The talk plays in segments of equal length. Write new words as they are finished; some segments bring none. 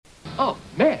Oh,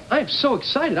 man, I am so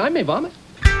excited. I may vomit.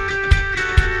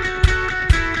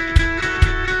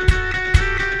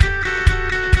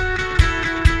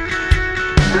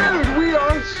 Dude, we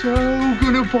are so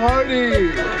gonna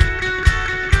party!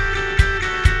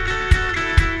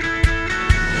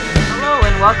 Hello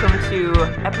and welcome to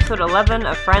episode 11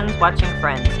 of Friends Watching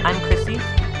Friends. I'm Chrissy.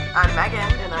 I'm Megan.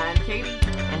 And I'm Katie.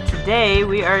 And today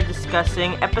we are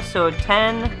discussing episode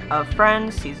 10 of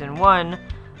Friends Season 1,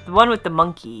 the one with the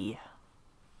monkey.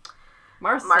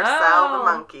 Marcel the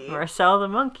monkey. Marcel the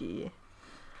monkey.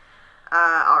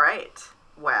 Alright.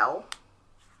 Well,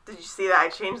 did you see that? I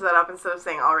changed that up instead of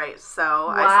saying alright so.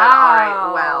 I said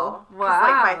alright well. Because,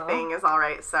 like, my thing is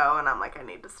alright so, and I'm like, I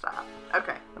need to stop.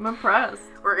 Okay. I'm impressed.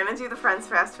 We're gonna do the Friends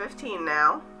Fast 15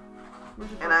 now.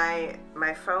 And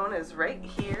my phone is right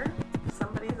here.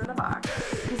 Somebody's in a box.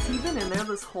 Has he been in there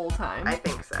this whole time? I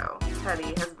think so.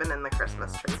 Teddy has been in the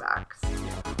Christmas tree box.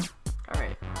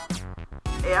 Alright.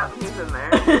 Yep, he's in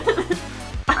there.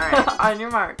 Alright. On your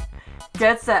mark.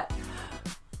 Get set.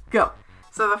 Go.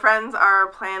 So the friends are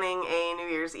planning a New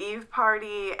Year's Eve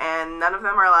party, and none of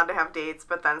them are allowed to have dates,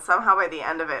 but then somehow by the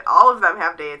end of it, all of them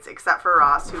have dates, except for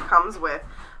Ross, who comes with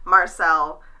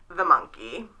Marcel the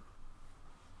monkey.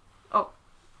 Oh.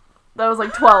 That was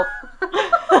like 12.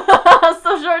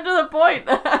 So short to the point.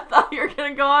 I thought you were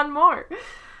going to go on more.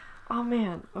 Oh,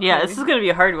 man. Okay. Yeah, this is going to be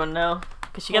a hard one now,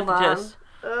 because you got the gist.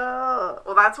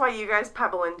 Well, that's why you guys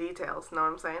pebble in details, know what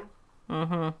I'm saying?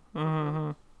 Mm-hmm.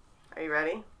 Mm-hmm. Are you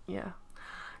ready? Yeah.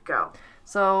 Go.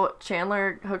 So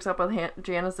Chandler hooks up with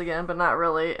Janice again, but not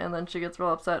really, and then she gets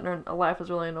real upset, and her laugh is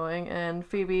really annoying. And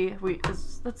Phoebe,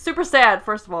 that's super sad,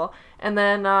 first of all. And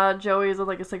then Joey's with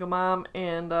like a single mom,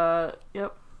 and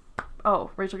yep. Oh,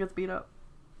 Rachel gets beat up.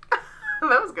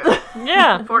 That was good.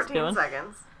 Yeah. 14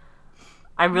 seconds.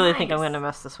 I really think I'm going to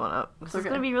mess this one up. This is Okay.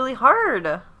 going to be really hard.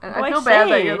 And I feel bad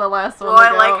that you're the last one. Well, I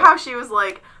like how she was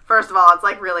like, first of all, it's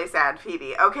like really sad,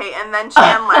 Phoebe. Okay, and then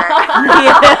Chandler.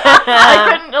 I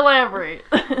couldn't elaborate.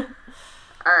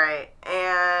 Alright,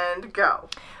 and go.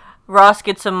 Ross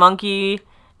gets a monkey,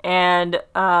 and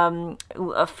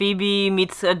Phoebe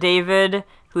meets a David,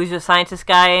 who's a scientist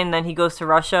guy, and then he goes to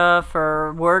Russia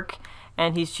for work,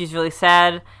 and she's really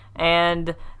sad,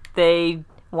 and they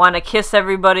want to kiss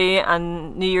everybody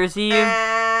on New Year's Eve. Okay,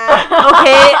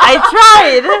 I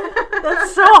tried.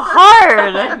 That's so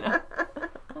hard.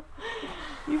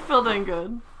 You filled in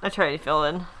good. I tried to fill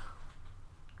in.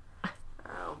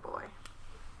 Oh boy.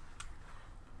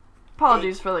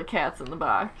 Apologies for the cats in the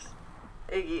box.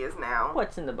 Iggy is now.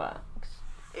 What's in the box?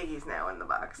 Iggy's now in the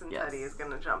box, and Yes. Teddy is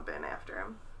gonna jump in after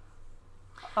him.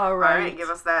 Alright. Give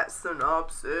us that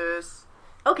synopsis.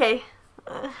 Okay.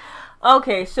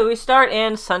 Okay, so we start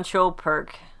in Central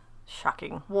Perk.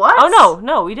 Shocking. What? Oh,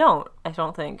 no, we don't. I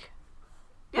don't think.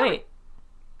 Yeah, Wait.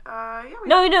 Yeah, we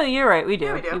No, you're right. We do.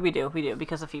 Yeah, we do. We do,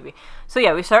 because of Phoebe. So,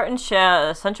 yeah, we start in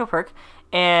Central Perk,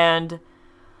 and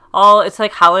it's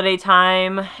like holiday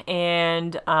time,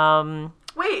 and,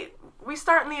 Wait, we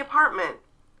start in the apartment.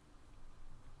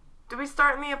 Did we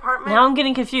start in the apartment? now I'm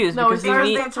getting confused, No, because we we started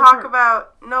meet... They Central talk Perk.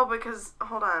 about... No, because...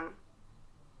 Hold on.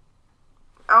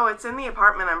 Oh, it's in the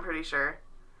apartment, I'm pretty sure.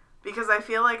 Because I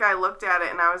feel like I looked at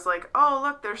it and I was like, oh,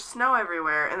 look, there's snow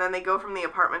everywhere. And then they go from the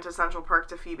apartment to Central Perk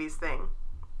to Phoebe's thing.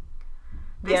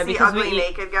 They Yeah, see because ugly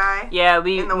naked guy. Yeah,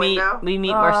 we in the meet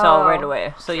window? Marcel right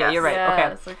away. So, yeah, Yes. you're right.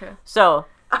 Yes, Okay. okay. So...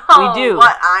 Oh, we do.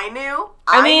 What I knew?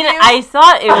 I mean, knew? I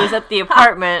thought it was at the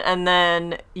apartment, and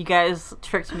then you guys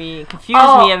tricked me, confused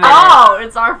me a minute. Oh,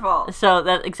 it's our fault. So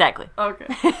that exactly. Okay.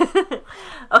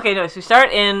 Okay, no. So we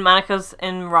start in Monica's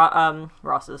and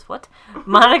Ross's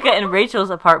Monica and Rachel's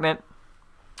apartment,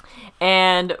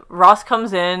 and Ross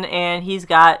comes in, and he's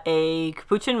got a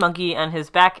capuchin monkey on his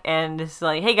back, and is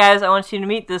like, "Hey guys, I want you to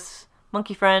meet this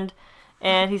monkey friend."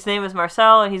 And his name is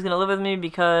Marcel, and he's going to live with me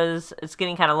because it's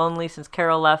getting kind of lonely since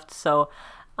Carol left, so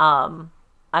I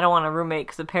don't want a roommate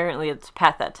because apparently it's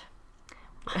Pathet.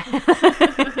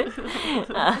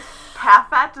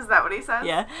 Pathet? Is that what he says?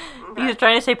 Yeah. Okay. He was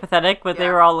trying to say pathetic, but they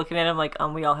Yeah. were all looking at him like,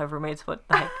 we all have roommates, what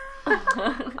the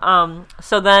heck?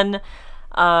 So then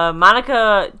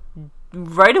Monica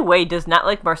right away does not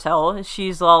like Marcel.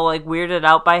 She's all like weirded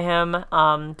out by him.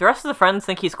 The rest of the friends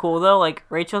think he's cool though. Like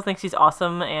Rachel thinks he's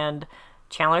awesome, and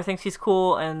Chandler thinks he's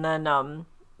cool, and then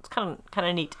it's kind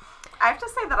of neat. I have to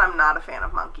say that I'm not a fan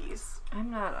of monkeys.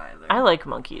 I'm not either. I like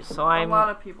monkeys, so A lot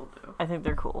of people do. I think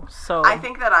they're cool. So I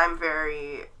think that I'm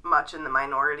very much in the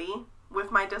minority with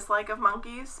my dislike of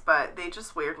monkeys, but they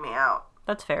just weird me out.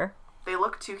 that's fair. They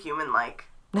look too human-like.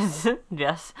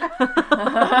 Yes.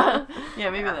 Yeah,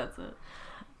 maybe that's it.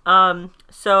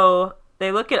 So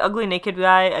they look at Ugly Naked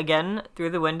Guy again through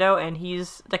the window, and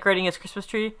he's decorating his Christmas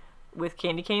tree with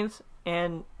candy canes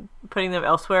and putting them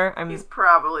elsewhere. I mean, He's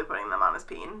probably putting them on his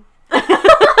peen.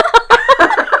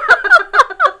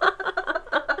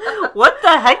 what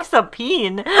the heck's a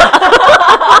peen? You've never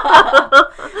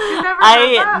heard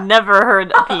I that? never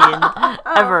heard a peen.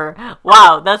 Ever.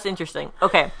 Wow, that's interesting.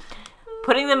 Okay.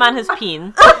 Putting them on his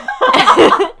peen.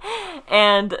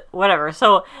 And whatever.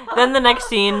 So then the next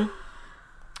scene,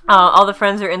 all the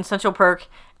friends are in Central Perk,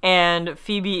 and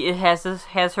Phoebe has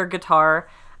her guitar,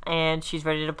 and she's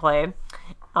ready to play.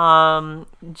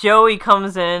 Joey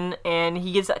comes in, and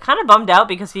he gets kind of bummed out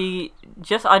because he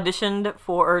just auditioned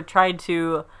for, or tried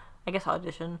to, I guess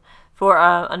audition for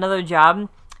another job,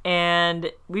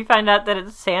 and we find out that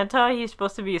it's Santa. He's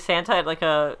supposed to be Santa at like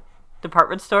a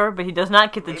department store, but he does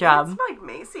not get the Maybe job. It's like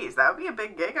Macy's. That would be a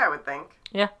big gig, I would think.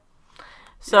 Yeah.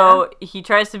 So he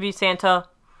tries to be Santa,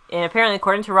 and apparently,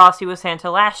 according to Ross, he was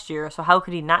Santa last year, so how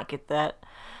could he not get that?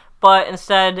 But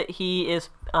instead, he is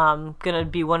going to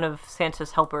be one of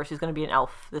Santa's helpers. He's going to be an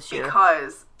elf this year.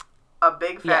 Because a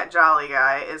big fat jolly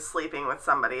guy is sleeping with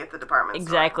somebody at the department store.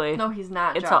 Exactly. No, he's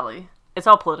not It's jolly. It's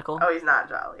all political. Oh, he's not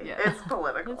jolly. Yeah. It's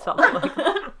political. It's all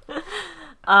political.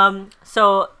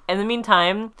 So, in the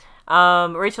meantime,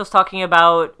 Rachel's talking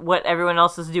about what everyone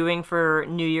else is doing for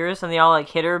New Year's, and they all, like,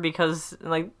 hit her because,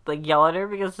 like yell at her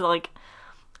because, like,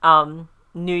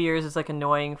 New Year's is, like,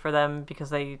 annoying for them because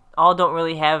they all don't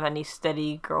really have any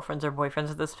steady girlfriends or boyfriends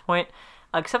at this point.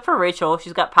 Except for Rachel.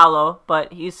 She's got Paolo,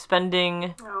 but he's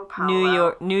spending Oh,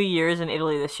 Paolo. New Year's in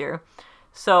Italy this year.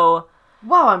 So,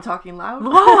 Wow, I'm talking loud.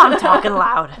 whoa, I'm talking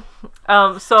loud.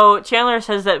 So Chandler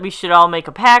says that we should all make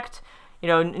a pact. You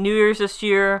know, New Year's this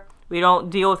year, we don't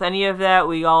deal with any of that.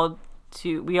 We all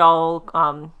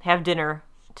have dinner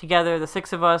together, the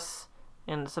 6 of us,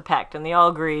 and it's a pact. And they all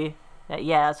agree that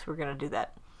yes, we're gonna do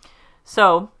that.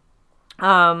 So,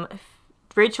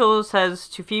 Rachel says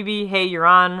to Phoebe, "Hey, you're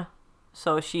on."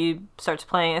 So she starts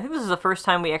playing. I think this is the first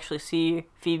time we actually see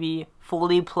Phoebe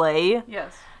fully play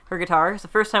Yes. her guitar. The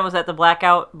first time was at the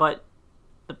Blackout, but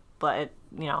the power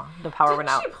Didn't went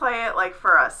out. she play it, like,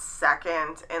 for a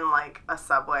second in, like, a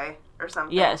subway or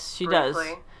something? Yes, she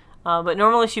briefly? does. But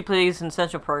normally she plays in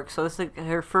Central Park, so this is like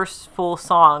her first full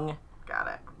song Got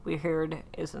it. we heard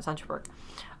is in Central Park.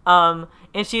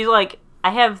 And she's like, I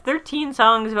have 13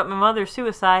 songs about my mother's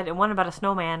suicide and one about a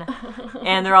snowman.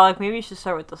 And they're all like, maybe you should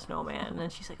start with the snowman.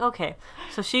 And she's like, okay.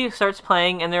 So she starts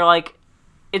playing, and they're like,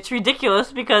 it's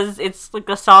ridiculous because it's like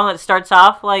a song that starts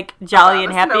off like jolly About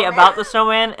and the happy snowman. about the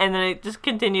snowman, and then it just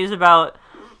continues about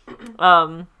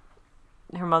her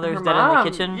mother's Her dead in mom,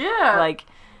 the kitchen. yeah. Like,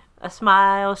 a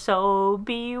smile so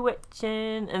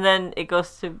bewitching. And then it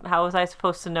goes to, how was I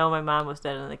supposed to know my mom was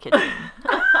dead in the kitchen?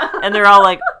 And they're all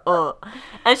like, ugh.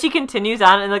 And she continues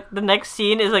on, and like the next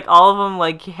scene is like all of them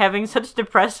like having such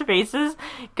depressed faces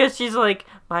because she's like,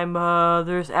 my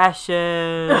mother's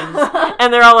ashes,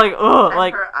 and they're all like, ugh, And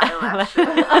like her eyelashes.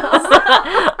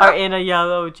 are in a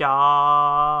yellow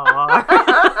jar.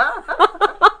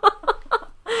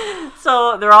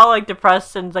 So they're all like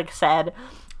depressed and like sad.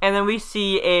 And then we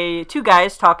see two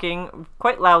guys talking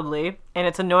quite loudly, and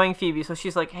it's annoying Phoebe. So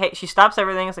she's like, hey, she stops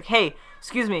everything. It's like, hey,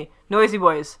 excuse me, noisy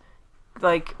boys.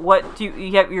 Like, what do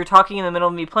you have? You're talking in the middle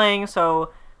of me playing,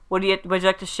 so would you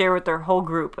like to share with their whole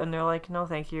group? And they're like, no,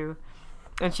 thank you.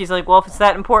 And she's like, well, if it's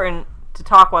that important to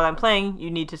talk while I'm playing, you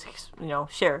need to,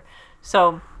 share.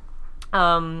 So,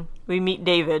 we meet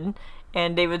David,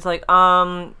 and David's like,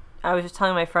 I was just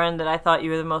telling my friend that I thought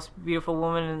you were the most beautiful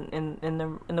woman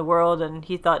in the world, and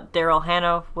he thought Daryl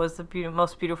Hannah was the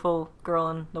most beautiful girl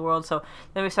in the world. So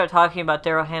then we start talking about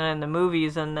Daryl Hannah in the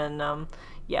movies, and then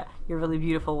yeah, you're really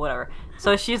beautiful, whatever.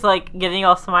 So she's like getting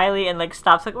all smiley and like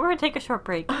stops, like, we're gonna take a short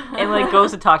break, and like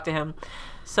goes to talk to him.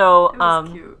 So It was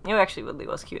cute. it actually really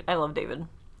was cute. I love David.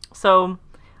 So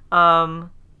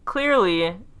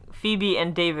clearly Phoebe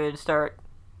and David start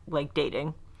like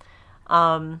dating.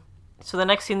 So the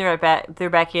next scene, they're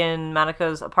back in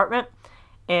Monica's apartment,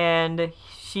 and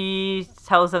she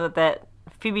tells them that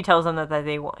Phoebe tells them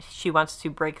that she wants to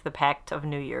break the pact of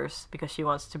New Year's because she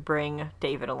wants to bring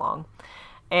David along.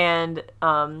 And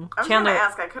I was Chandler, gonna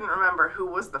ask. I couldn't remember who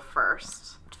was the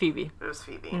first. Phoebe, It was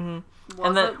Phoebe. Mm-hmm. Was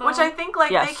and then it, though? Which I think,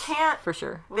 like, yes, they can't. for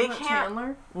sure. They Was it can't.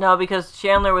 Chandler? No, because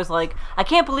Chandler was like, I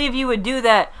can't believe you would do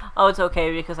that. Oh, it's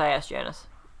okay because I asked Janice.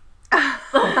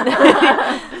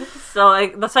 So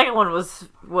like the second one was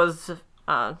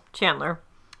Chandler,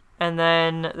 and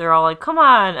then they're all like, "Come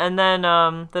on!" And then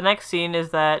the next scene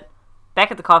is that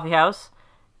back at the coffee house.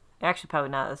 Actually, probably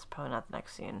not. That's probably not the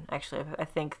next scene. Actually, I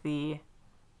think the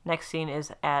next scene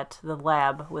is at the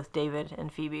lab with David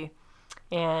and Phoebe,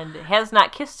 and has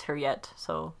not kissed her yet.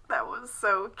 So That was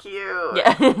so cute.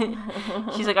 yeah,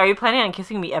 she's like, "Are you planning on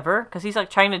kissing me ever?" Because he's like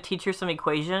trying to teach her some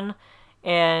equation,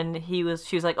 and she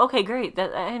was like, "Okay, great,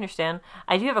 that I understand.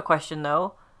 I do have a question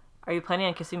though. Are you planning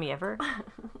on kissing me ever?"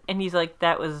 And he's like,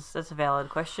 that's a valid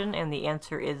question, and the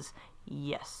answer is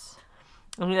yes.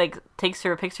 And he like picks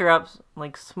her up,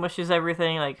 like smushes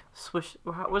everything, like swish.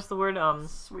 What's the word?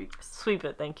 Sweep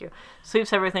it. Thank you.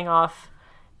 Sweeps everything off,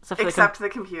 Except the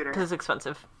computer. because it's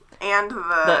expensive. And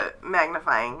the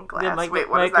magnifying glass. The Wait,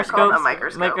 what is that called? A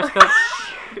microscope. Microscope.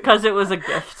 Because it was a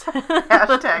gift.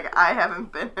 Hashtag I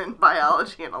haven't been in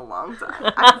biology in a long time.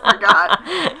 I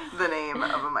forgot the name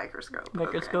of a microscope.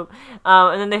 Microscope.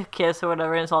 And then they kiss or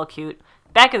whatever, and it's all cute.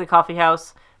 Back at the coffee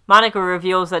house, Monica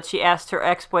reveals that she asked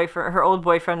her old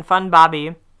boyfriend, Fun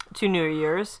Bobby, to New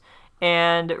Year's,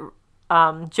 and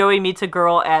Joey meets a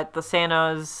girl at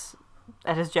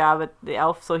at his job at the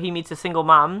Elf, so he meets a single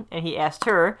mom, and he asked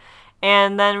her.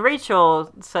 And then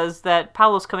Rachel says that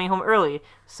Paolo's coming home early,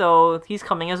 so he's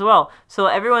coming as well. So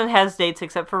everyone has dates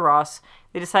except for Ross.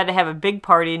 They decide to have a big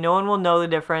party. No one will know the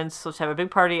difference, so let's have a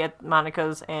big party at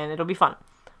Monica's, and it'll be fun.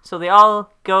 So they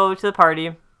all go to the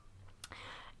party,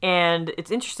 and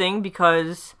it's interesting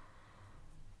because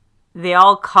they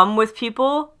all come with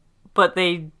people, but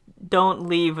they don't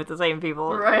leave with the same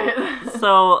people. Right.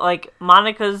 So, like,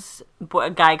 Monica's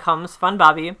guy comes, Fun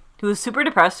Bobby, who's super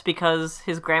depressed because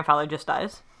his grandfather just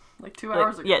dies. Like 2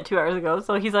 hours ago. Yeah, 2 hours ago.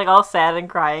 So he's, like, all sad and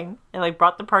crying and, like,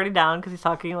 brought the party down because he's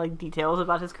talking, like, details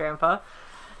about his grandpa.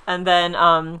 And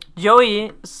then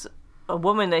Joey, a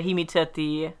woman that he meets at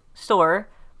the store,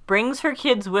 brings her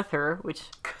kids with her, which,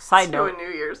 side note, To a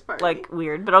New Year's party. like,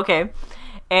 weird, but okay.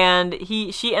 And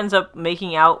she ends up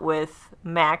making out with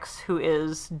Max, who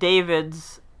is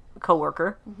David's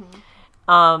coworker.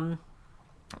 And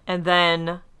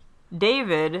then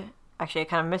David, actually I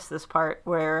kind of missed this part,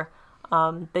 where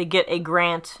they get a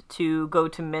grant to go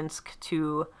to Minsk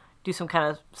to do some kind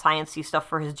of sciencey stuff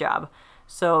for his job.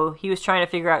 So he was trying to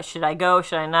figure out, should I go,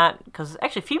 should I not? Because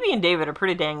actually Phoebe and David are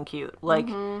pretty dang cute. Like,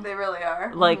 They really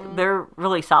are. like they're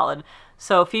really solid.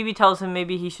 So Phoebe tells him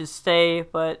maybe he should stay,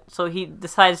 but so he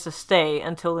decides to stay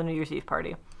until the New Year's Eve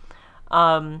party.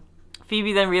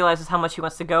 Phoebe then realizes how much he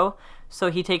wants to go, so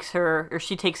she takes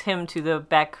him to the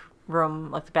back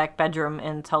room, like the back bedroom,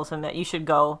 and tells him that you should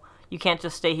go. You can't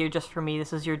just stay here just for me.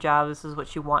 This is your job. This is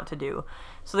what you want to do.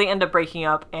 So they end up breaking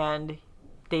up, and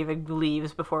David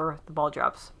leaves before the ball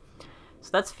drops. So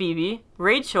that's Phoebe.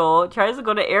 Rachel tries to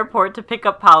go to airport to pick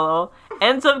up Paolo,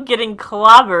 ends up getting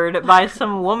clobbered by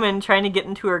some woman trying to get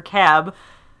into her cab.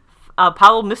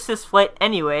 Paolo missed his flight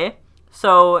anyway,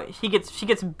 so she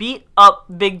gets beat up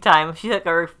big time. She's like,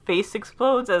 her face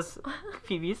explodes, as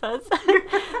Phoebe says.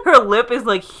 Her lip is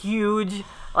like huge,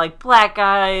 like black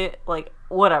eye, like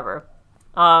whatever.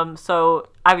 So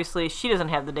obviously she doesn't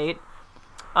have the date.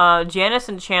 Janice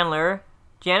and Chandler.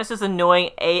 Janice is annoying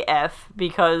AF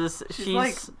because she's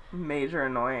like major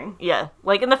annoying. Yeah,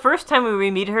 like in the first time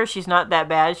we meet her, she's not that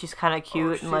bad. She's kind of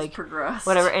cute and like progressed.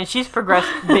 whatever. And she's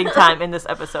progressed big time in this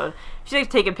episode. She's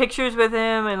like taking pictures with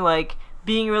him and like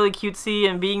being really cutesy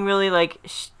and being really like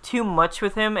too much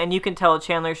with him. And you can tell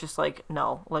Chandler's just like,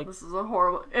 no, like This is a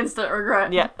horrible instant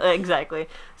regret. yeah, exactly.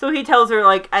 So he tells her,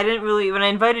 like, when I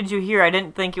invited you here, I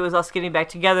didn't think it was us getting back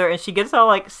together. And she gets all,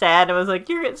 like, sad. I was like,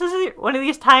 this is one of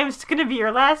these times it's going to be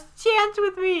your last chance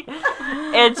with me.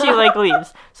 And she, like,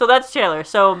 leaves. So that's Chandler.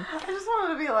 So, I just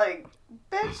wanted to be like,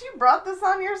 bitch, you brought this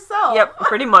on yourself. yep,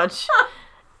 pretty much.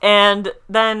 And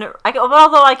then,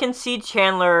 although I can see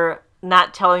Chandler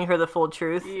not telling her the full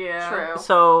truth. Yeah. True.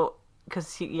 So,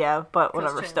 but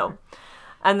whatever, still.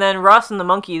 And then Ross and the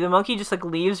monkey just, like,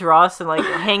 leaves Ross and, like,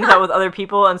 hangs out with other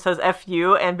people and says F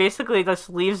you, and basically just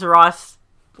leaves Ross,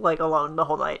 like, alone the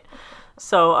whole night.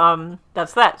 So,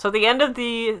 that's that. So, at the end of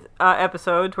the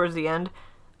episode, towards the end,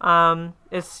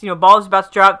 it's, ball's about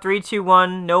to drop, 3, 2,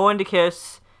 1, no one to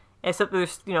kiss, except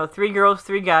there's, 3 girls,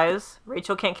 3 guys.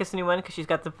 Rachel can't kiss anyone because she's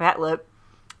got the fat lip.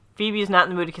 Phoebe's not in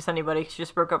the mood to kiss anybody. She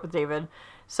just broke up with David.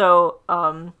 So,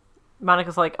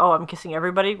 Monica's like, oh, I'm kissing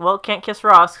everybody? Well, can't kiss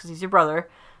Ross because he's your brother.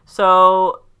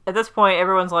 So, at this point,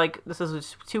 everyone's like, this is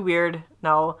just too weird.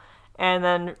 No. And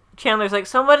then Chandler's like,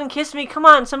 someone kiss me. Come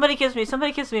on, somebody kiss me.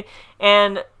 Somebody kiss me.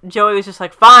 And Joey was just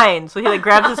like, fine. So he, like,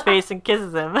 grabs his face and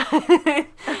kisses him.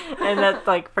 And that's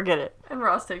like, forget it. And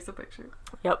Ross takes a picture.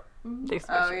 Yep. Takes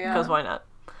the Oh, picture. yeah. Because why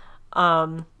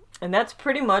not? And that's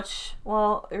pretty much,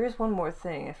 well, there is one more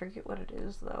thing. I forget what it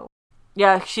is, though.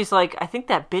 Yeah, she's like, I think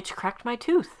that bitch cracked my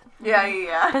tooth.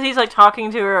 Yeah. Because he's, like, talking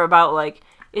to her about, like,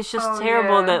 it's just Oh,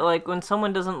 terrible yeah. that, like, when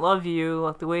someone doesn't love you,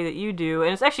 like, the way that you do.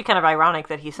 And it's actually kind of ironic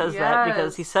that he says that,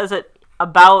 because he says it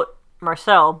about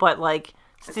Marcel, but like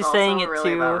It's she's also saying it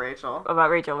really to about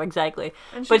Rachel. exactly.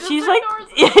 And she But just she's like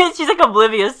ignores she's like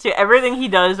oblivious to everything he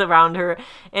does around her,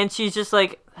 and she's just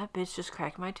like, that bitch just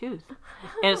cracked my tooth.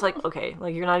 And it's like, okay,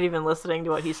 like you're not even listening to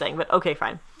what he's saying, but okay,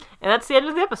 fine. And that's the end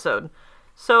of the episode.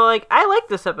 So like I like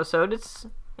this episode. It's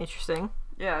interesting.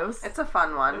 Yeah, It's a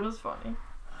fun one. it was funny.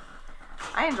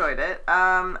 I enjoyed it.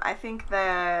 I think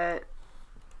that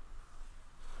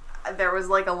there was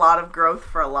like a lot of growth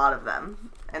for a lot of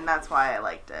them, and that's why I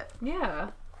liked it. Yeah,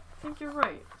 I think you're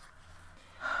right.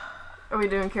 Are we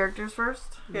doing characters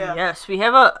first? Yeah. Yes, we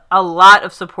have a lot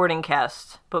of supporting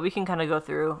cast, but we can kind of go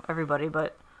through everybody.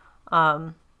 But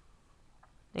I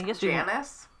guess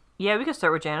Janice? we can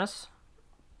start with Janice.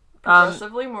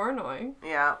 Progressively more annoying.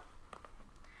 Yeah.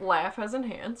 Laugh has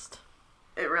enhanced.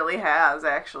 It really has,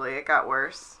 actually. It got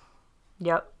worse.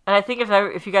 Yep. And I think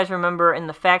if you guys remember in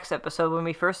the Facts episode when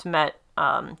we first met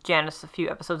Janice a few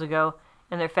episodes ago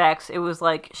in their Facts, it was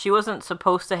like she wasn't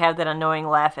supposed to have that annoying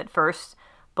laugh at first,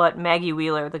 but Maggie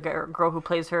Wheeler, the girl who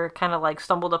plays her, kind of like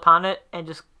stumbled upon it and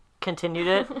just continued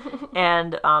it,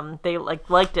 and they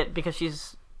liked it because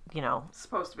she's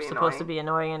Supposed to be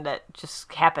annoying, and that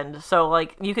just happened. So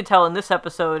like you could tell in this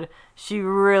episode she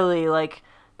really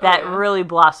really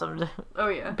blossomed. Oh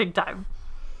yeah. Big time.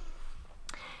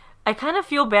 I kind of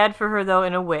feel bad for her, though,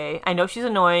 in a way. I know she's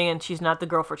annoying, and she's not the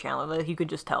girl for Chandler. Like, you could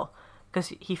just tell,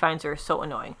 because he finds her so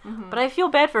annoying. Mm-hmm. But I feel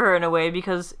bad for her in a way,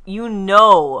 because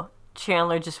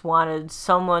Chandler just wanted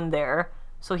someone there,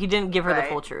 so he didn't give her the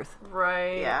full truth.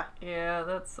 Right. Yeah. Yeah,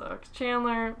 that sucks.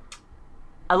 Chandler,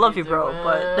 I love you, bro,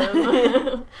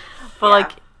 but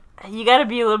like, you gotta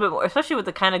be a little bit more, especially with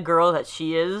the kind of girl that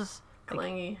she is.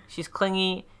 clingy. Like, she's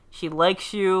clingy. She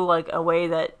likes you, like, a way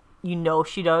that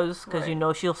she does, because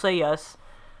she'll say yes.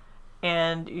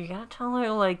 And you gotta tell her,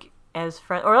 like, as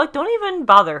friend, or, like, don't even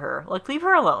bother her. Like, leave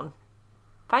her alone.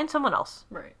 Find someone else.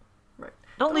 Right.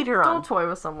 Don't lead her on. Don't toy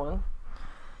with someone.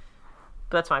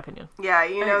 But that's my opinion. Yeah,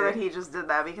 you know agree. that he just did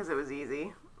that because it was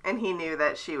easy. And he knew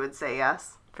that she would say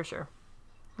yes. For sure.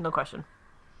 No question.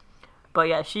 But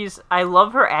yeah, I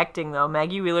love her acting, though.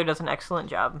 Maggie Wheeler does an excellent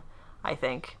job, I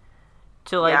think.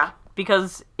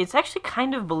 Because it's actually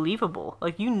kind of believable.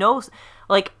 Like,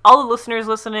 like, all the listeners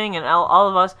listening and all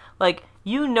of us, like,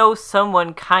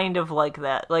 someone kind of like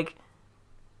that. Like,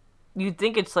 you'd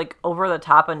think it's, like, over the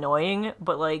top annoying,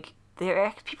 but, like,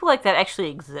 people like that actually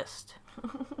exist.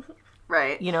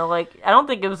 Right. Like, I don't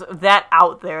think it was that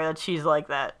out there that she's like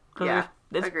that. Yeah,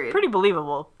 it's agreed. pretty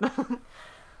believable.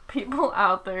 People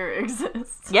out there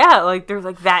exist. Yeah, like, there's,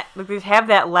 like, that, like, they have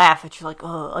that laugh that you're like,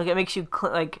 oh, like, it makes you,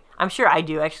 like, I'm sure I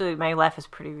do, actually, my laugh is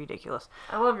pretty ridiculous.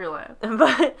 I love your laugh.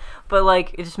 But,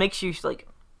 like, it just makes you, like,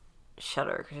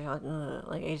 shudder, because you're like, ugh,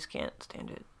 like, I just can't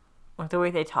stand it. Like, the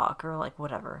way they talk, or, like,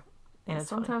 whatever. And it's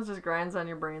sometimes just grinds on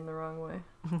your brain the wrong way.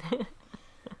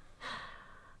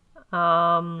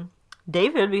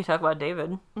 David, we can talk about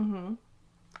David. Mm-hmm.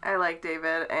 I like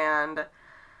David, and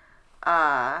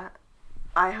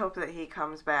I hope that he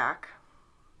comes back.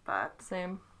 But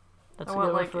Same. That's I a want,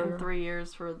 good one like, for... in 3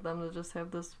 years for them to just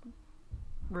have this,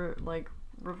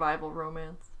 revival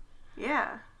romance.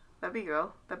 yeah, that'd be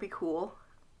cool. That'd be cool.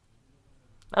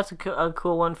 That's a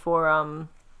cool one for,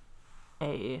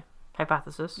 a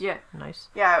hypothesis. Yeah. Nice.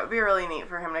 Yeah, it would be really neat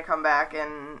for him to come back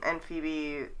and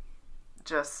Phoebe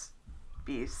just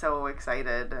be so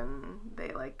excited and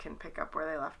they, like, can pick up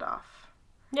where they left off.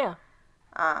 Yeah.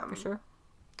 For sure.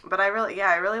 But I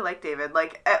really like David.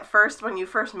 Like, at first, when you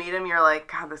first meet him, you're like,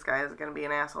 God, this guy is gonna be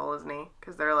an asshole, isn't he?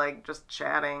 Because they're, like, just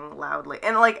chatting loudly.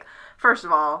 And, like, first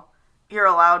of all, you're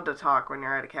allowed to talk when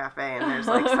you're at a cafe and there's,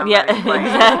 like, somebody playing.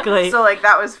 Exactly. So, like,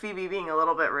 that was Phoebe being a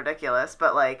little bit ridiculous,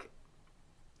 but, like,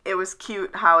 it was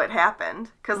cute how it happened.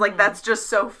 Because, like, that's just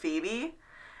so Phoebe.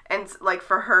 And, like,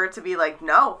 for her to be like,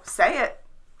 no, say it.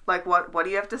 Like, what do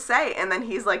you have to say? And then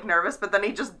he's, like, nervous, but then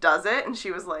he just does it, and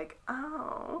she was like,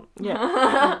 oh.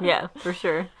 Yeah. Yeah, for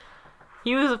sure.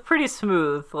 He was pretty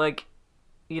smooth, like,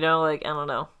 like, I don't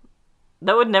know.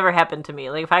 That would never happen to me.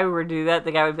 Like, if I were to do that,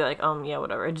 the guy would be like, yeah,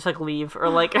 whatever, and just, like, leave, or,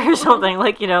 like, or something,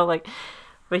 like, like,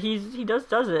 but he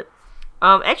does it.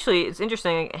 Actually, it's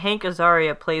interesting, Hank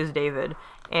Azaria plays David,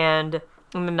 and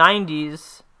in the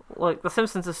 90s, like, The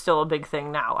Simpsons is still a big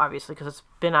thing now, obviously, because it's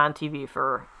been on TV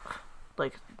for,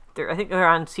 like, I think they're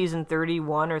on season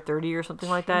 31 or 30 or something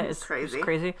like that. It's crazy. It's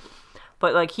crazy.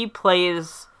 But, like, he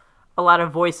plays a lot of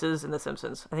voices in The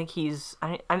Simpsons. I think he's...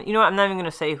 I'm not even going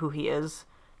to say who he is,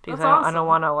 because I don't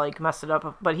want to, like, mess it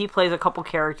up. But he plays a couple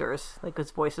characters, like,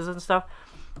 his voices and stuff.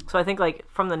 So I think, like,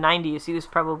 from the 90s, he was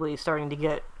probably starting to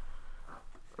get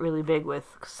really big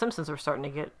with... Cause Simpsons were starting to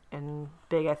get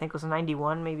big. I think it was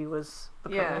 91, maybe, was the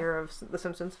premiere of The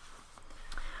Simpsons.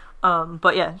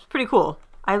 But yeah, it's pretty cool.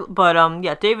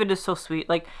 Yeah, David is so sweet.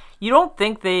 Like, you don't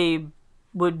think they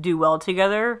would do well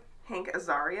together. Hank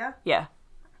Azaria? Yeah.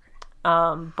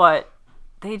 But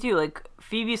they do. Like,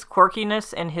 Phoebe's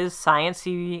quirkiness and his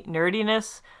sciencey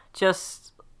nerdiness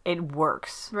just, it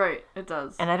works. Right, it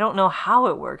does. And I don't know how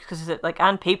it works, because, like,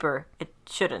 on paper, it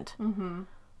shouldn't.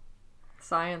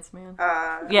 Science, man.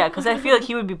 Yeah, because I feel like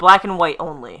he would be black and white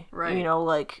only. Right. You know,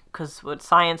 like, because what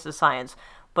science is science.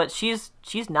 But she's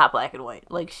not black and white.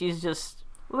 Like, she's just...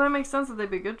 Well, that makes sense that they'd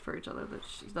be good for each other.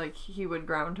 That he would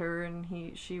ground her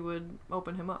and she would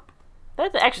open him up.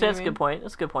 That's a good point.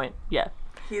 That's a good point. Yeah.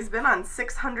 He's been on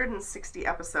 660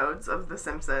 episodes of The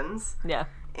Simpsons. Yeah.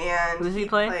 And Who does he he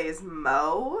play? plays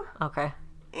Moe Okay.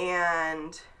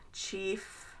 and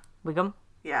Chief. Wiggum?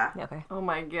 Yeah. Yeah, okay. Oh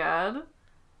my god.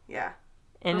 Yeah.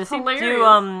 And That's does he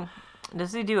hilarious.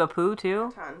 does he do Apu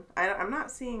too? Ton. I'm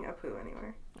not seeing Apu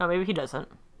anywhere. Oh, maybe he doesn't.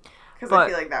 Because But- I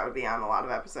feel like that would be on a lot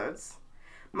of episodes.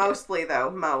 Mostly,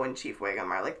 though, Moe and Chief Wiggum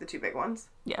are like the two big ones.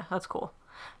 Yeah, that's cool.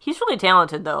 He's really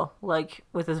talented though, like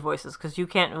with his voices, because you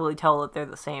can't really tell that they're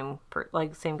the same,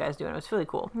 same guys doing it. It's really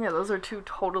cool, Yeah, those are two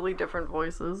totally different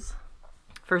voices.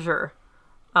 for sure.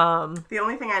 The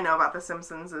only thing I know about The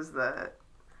Simpsons is the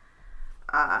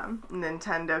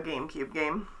Nintendo GameCube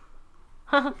game.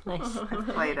 Nice. I've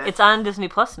played it. It's on Disney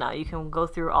Plus now. You can go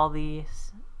through all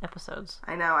these episodes.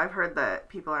 I know. I've heard that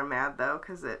people are mad though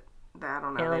because I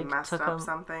don't know, Yeah, they like, messed took up 'em-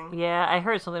 something. Yeah, I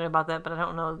heard something about that, but I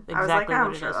don't know exactly I was like, what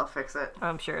I'm it sure is. they'll fix it.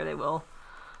 I'm sure they will.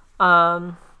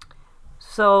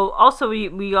 So also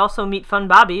we also meet Fun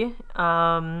Bobby.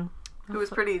 It was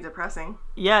pretty depressing.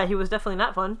 Yeah, he was definitely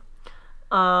not fun.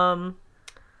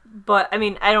 But I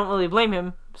mean, I don't really blame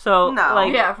him. So No.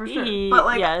 like, Yeah, for sure. But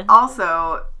like, yeah,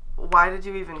 also, why did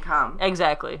you even come?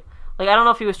 exactly. Like, I don't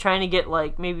know if he was trying to get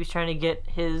maybe he was trying to get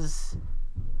his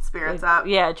Spirits up.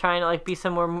 yeah, trying to like be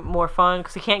somewhere more fun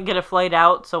because he can't get a flight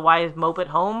out. So why mope at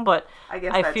home? But I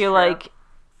guess I that's feel true. like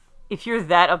if you're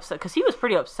that upset, because he was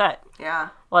pretty upset. Yeah.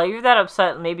 Like, you're that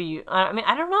upset, maybe you... I mean,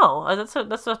 I don't know.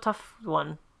 That's a tough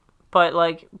one. But,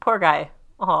 like, poor guy.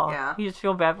 Oh, Yeah. You just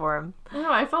feel bad for him. I don't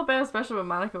know, I felt bad, especially when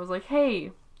Monica was like,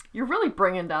 hey, you're really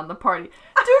bringing down the party.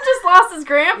 Dude just lost his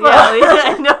grandpa. Yeah,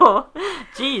 I know.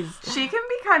 Jeez. She can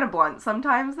be kind of blunt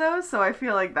sometimes, though, so I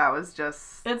feel like that was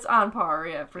just... It's on par,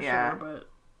 yeah, for Yeah. sure, but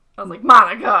I was like,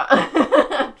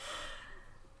 Monica!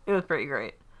 It was pretty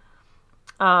great.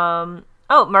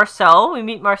 Marcel. We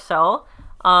meet Marcel.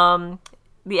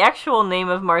 The actual name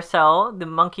of Marcel, the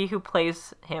monkey who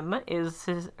plays him, is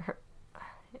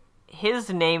his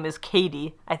name is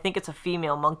Katie. I think it's a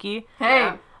female monkey. Hey!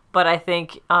 Yeah. But I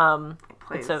think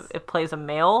it plays a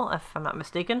male, if I'm not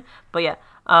mistaken. But yeah,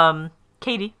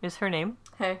 Katie is her name.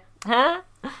 Hey. Huh?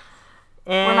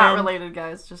 We're not related,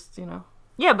 guys, just, you know.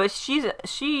 Yeah, but she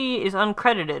is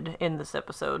uncredited in this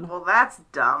episode. Well, that's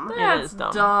dumb. It is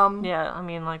dumb. Yeah, I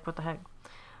mean, like, what the heck?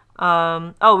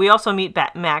 We also meet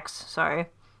Max. Sorry,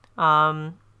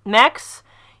 Max.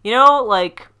 You know,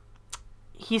 like,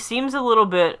 he seems a little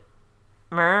bit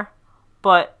meh,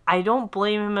 but I don't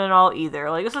blame him at all either.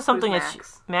 Like, this is something Who's that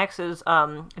Max? Max is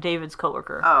David's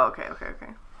coworker. Oh, okay.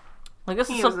 Like, this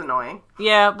He is was annoying.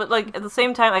 yeah, but like at the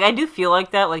same time, like I do feel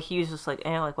like that. Like, he's just like,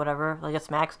 like whatever. Like, it's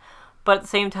Max. But at the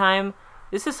same time,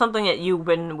 this is something that you've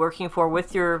been working for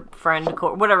with your friend,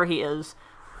 whatever he is,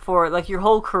 for like your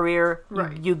whole career.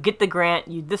 Right. You get the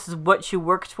grant. This is what you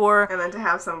worked for. And then to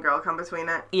have some girl come between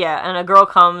it. Yeah, and a girl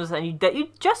comes and that you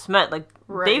just met. Like,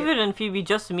 Right. David and Phoebe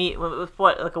just meet with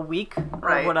what, like a week or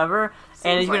Right. whatever.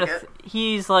 And Seems like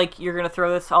he's like, you're gonna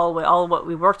throw this all away, all what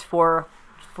we worked for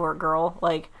a girl.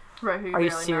 Like, Right, who are you barely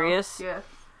know. serious? Yeah.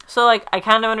 so like I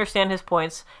kind of understand his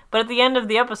points. But at the end of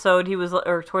the episode,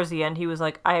 or towards the end, he was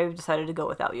like, I've decided to go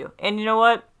without you. And you know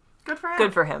what? Good for him.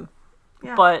 Good for him.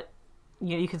 Yeah. But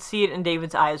you can see it in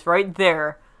David's eyes right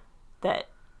there that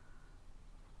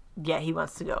yeah, he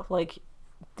wants to go. Like,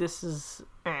 this is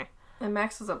And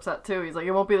Max was upset, too. He's like,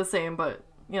 it won't be the same, but,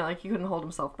 you know, like, he couldn't hold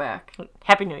himself back.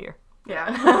 Happy New Year.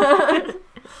 Yeah.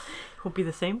 Won't be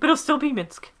the same, but it'll still be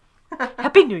Minsk.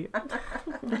 Happy New Year.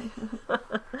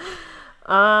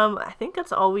 I think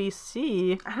that's all we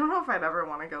see. I don't know if I'd ever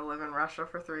want to go live in Russia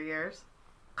for 3 years.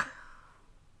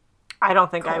 I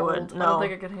don't think I Cold. would. No. I don't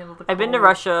think I could handle the I've been to cold.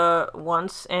 Russia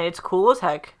once, and it's cool as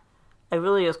heck. It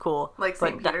really is cool. Like But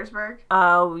St. Petersburg?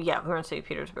 Oh, yeah, we're in St.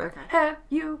 Petersburg. Okay. Have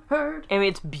you heard? I mean,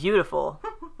 it's beautiful.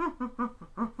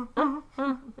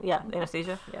 Yeah,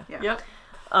 Anastasia. Yeah. Yeah. Yep.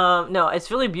 No,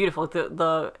 it's really beautiful.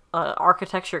 The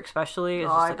architecture, especially, is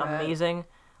Oh, just I like bet. amazing.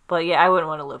 But yeah, I wouldn't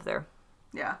want to live there.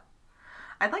 Yeah.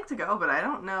 I'd like to go, but I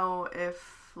don't know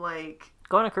if, like,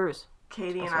 Go on a cruise.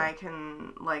 Katie and That's I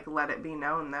can, like, let it be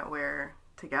known that we're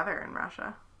together in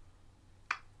Russia.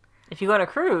 If you go on a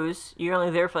cruise, you're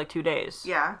only there for like 2 days.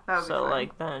 Yeah, that would be So fun.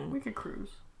 like then, We could cruise.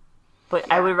 but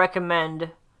I would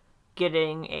recommend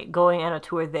going on a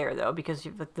tour there though, because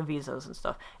you like the visas and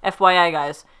stuff. FYI,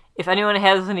 guys, if anyone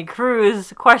has any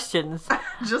cruise questions,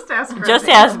 Just ask her. just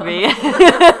ask me.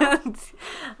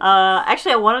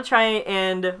 Actually, I want to try,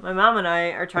 and my mom and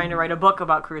I are trying to write a book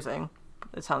about cruising.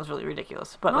 It sounds really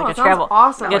ridiculous, but No, like it a sounds travel,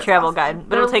 awesome. like a It's travel awesome. guide.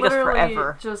 But it'll take us They're literally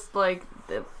forever. Just like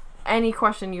any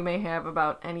question you may have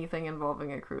about anything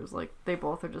involving a cruise, like they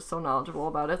both are just so knowledgeable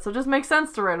about it. So it just makes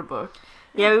sense to write a book.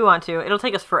 Yeah, we want to. It'll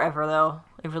take us forever, though.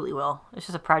 It really will. It's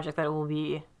just a project that will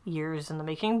be years in the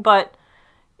making, but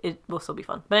it will still be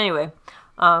fun. But anyway,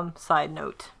 side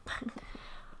note.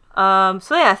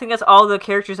 So yeah, I think that's all the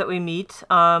characters that we meet. If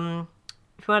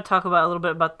you want to talk about a little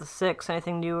bit about the six,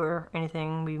 anything new or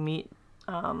anything we meet,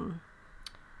 trying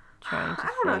to I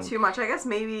don't know think. too much. I guess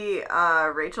maybe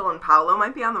Rachel and Paolo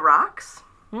might be on the rocks.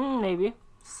 Maybe.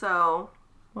 So,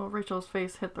 Well, Rachel's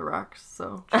face hit the rocks,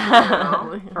 so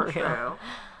For true. real.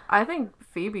 I think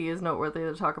Phoebe is noteworthy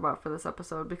to talk about for this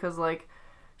episode because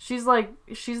she's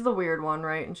the weird one,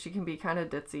 right? And she can be kind of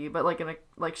ditzy,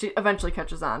 but she eventually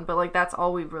catches on. But like that's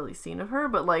all we've really seen of her.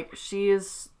 But like she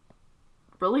is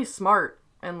really smart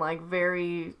and like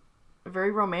very,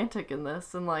 very romantic in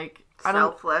this, and like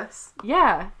Selfless.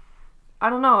 I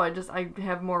don't know. I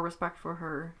have more respect for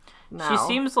her now. She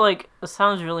seems like, it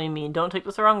sounds really mean. Don't take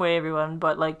this the wrong way, everyone,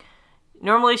 but like,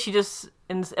 normally she just,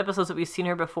 in episodes that we've seen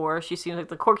her before, she seems like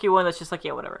the quirky one that's just like,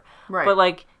 yeah, whatever. Right. But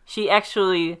like, she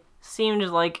actually seemed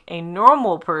like a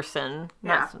normal person.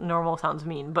 Not Yeah. normal sounds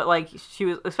mean, but like, she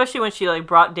was, especially when she like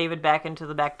brought David back into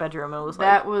the back bedroom and was like,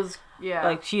 That was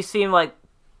like, she seemed like,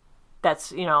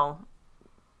 that's, you know,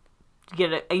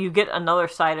 you get another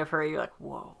side of her, you're like,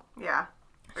 whoa. Yeah.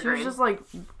 She was just like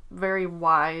very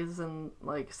wise and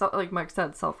like like Mike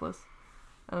said, selfless.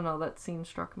 I don't know. That scene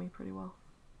struck me pretty well.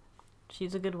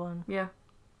 She's a good one. Yeah.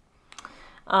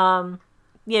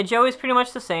 Yeah, Joey's pretty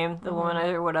much the same, the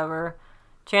womanizer or whatever.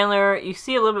 Chandler, you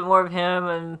see a little bit more of him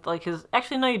and like his.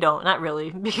 Actually, no, you don't. Not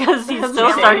really, because he's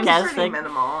still Chandler's pretty sarcastic.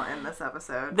 minimal in this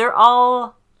episode. They're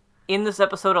all in this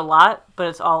episode a lot, but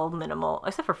it's all minimal,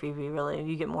 except for Phoebe. Really,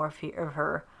 you get more of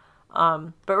her.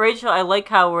 But Rachel, I like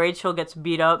how Rachel gets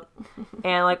beat up,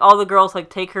 and like all the girls like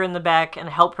take her in the back and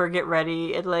help her get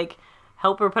ready and like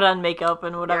help her put on makeup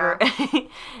and whatever, and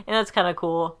that's kind of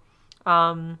cool.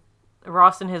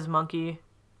 Ross and his monkey.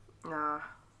 Nah.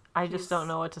 I just don't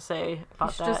know what to say You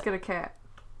about should that. just get a cat.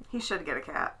 He should get a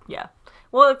cat. Yeah.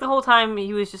 Well, like the whole time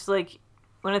he was just like,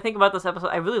 when I think about this episode,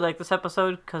 I really like this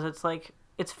episode because it's like,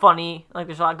 it's funny. Like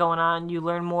there's a lot going on. You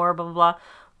learn more, blah, blah, blah.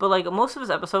 But like most of this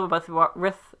episode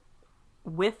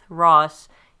with Ross,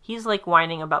 he's like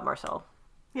whining about Marcel.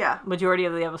 Yeah. Majority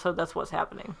of the episode, that's what's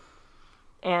happening.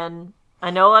 And I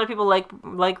know a lot of people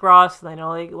like Ross, and I know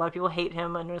like a lot of people hate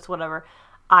him, and it's whatever.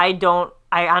 I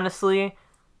honestly,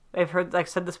 I've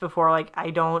said this before, like,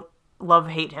 I don't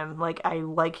hate him. Like, I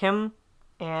like him,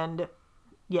 and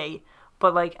yay.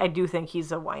 But, like, I do think he's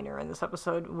a whiner in this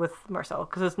episode with Marcel,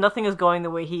 because nothing is going the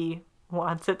way he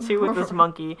wants it to with this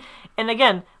monkey. And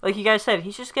again, like you guys said,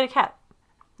 he should just get a cat.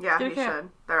 Yeah, Get a he cat. should.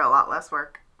 They're a lot less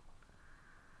work.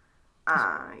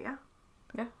 Yeah.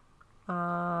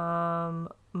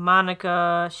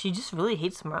 Monica, she just really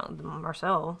hates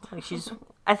Marcel. Like,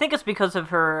 I think it's because of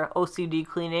her OCD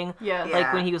cleaning. Yeah. Yeah.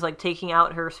 Like when he was like taking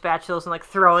out her spatulas and like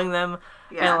throwing them,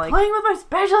 Yeah. and like Playing with my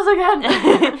spatulas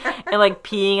again. and like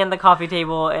peeing on the coffee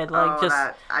table and like Oh, just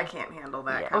I can't handle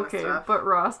that Yeah. kind Okay, of stuff. but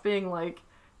Ross being like,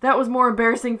 that was more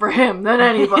embarrassing for him than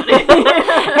anybody.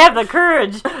 have the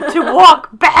courage to walk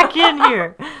back in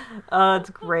here. It's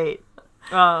great.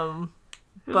 It was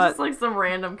But- just like some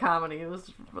random comedy. It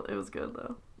was good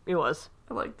though. It was.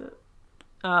 I liked it.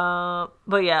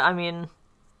 But yeah, I mean,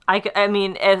 I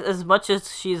mean, as much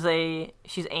as she's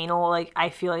anal, like I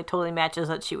feel like it totally matches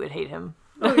that she would hate him.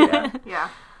 Oh yeah. Yeah.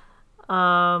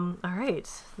 All right,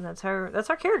 that's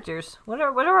our characters. What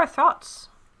are our thoughts?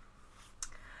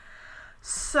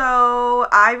 So,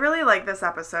 I really like this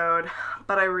episode,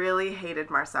 but I really hated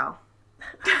Marcel.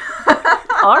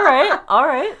 All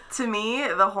right. To me,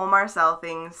 the whole Marcel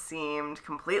thing seemed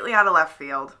completely out of left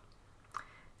field.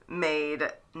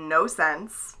 Made no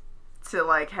sense to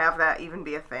like have that even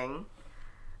be a thing.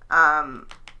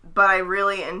 But I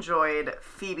really enjoyed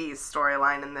Phoebe's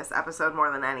storyline in this episode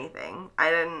more than anything.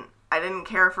 I didn't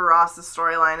care for Ross's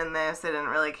storyline in this. I didn't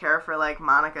really care for like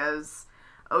Monica's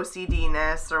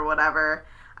OCD-ness or whatever.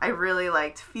 I really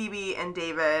liked Phoebe and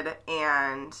David,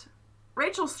 and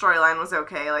Rachel's storyline was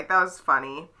okay. Like, that was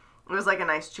funny. It was like a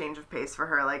nice change of pace for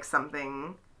her. Like,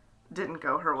 something didn't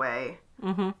go her way.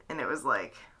 and it was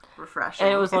like refreshing.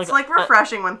 And it was it's like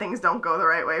refreshing when things don't go the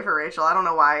right way for Rachel. I don't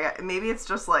know why. Maybe it's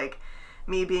just like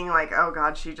me being like, oh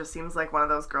god, she just seems like one of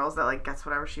those girls that like gets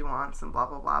whatever she wants and blah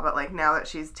blah blah. But like now that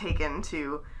she's taken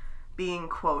to being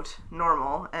quote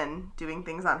normal and doing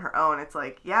things on her own, it's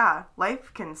like, yeah,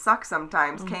 life can suck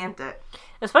sometimes, can't it?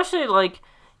 Especially like,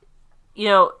 you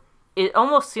know, it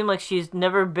almost seemed like she's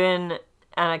never been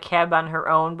on a cab on her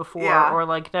own before, or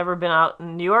like never been out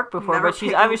in New York before. Never but she's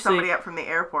picking obviously somebody up from the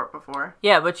airport before.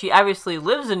 Yeah, but she obviously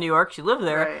lives in New York. She lived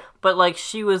there, Right. but like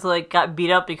she was like got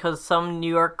beat up because some New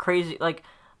York crazy like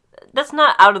that's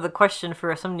not out of the question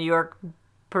for some New York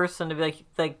person to be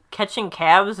like catching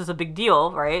cabs is a big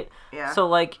deal, right? Yeah. So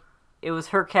like it was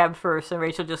her cab first, and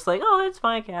Rachel just like, oh, it's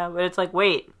my cab, and it's like,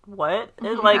 wait, what?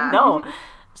 It's like no.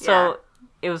 So. Yeah.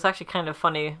 It was actually kind of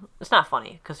funny. It's not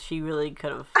funny because she really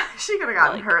could have. She could have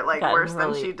gotten like, hurt like gotten worse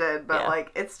really- than she did, but yeah.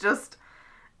 like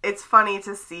it's funny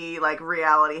to see like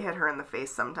reality hit her in the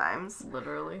face sometimes.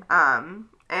 Literally. And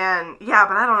yeah,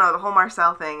 but I don't know, the whole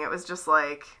Marcel thing, it was just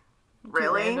like, Too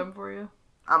really? random for you.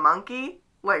 A monkey?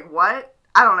 Like what?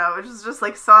 I don't know. It was just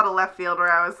like so out of left field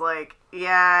where I was like,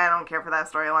 yeah, I don't care for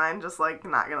that storyline. Just like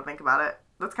not gonna think about it.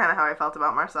 That's kind of how I felt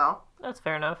about Marcel. That's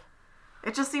fair enough.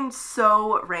 It just seemed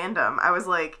so random. I was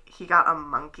like, he got a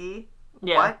monkey?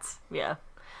 Yeah. What? Yeah.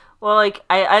 Well, like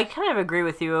I kind of agree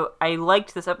with you. I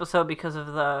liked this episode because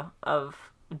of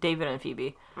David and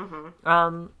Phoebe.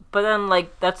 Mm-hmm. But then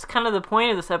like that's kind of the point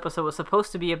of this episode was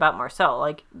supposed to be about Marcel.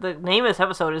 Like the name of this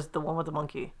episode is the one with the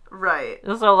monkey. Right.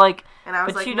 So like, And I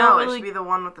was but like, you no, don't it really- should be the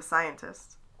one with the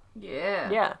scientist.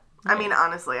 Yeah. yeah. I mean,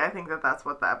 honestly, I think that that's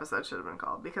what the episode should have been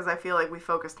called, because I feel like we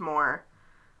focused more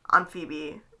on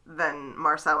Phoebe than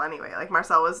Marcel anyway. Like,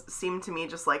 Marcel seemed to me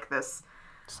just like this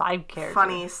Side character.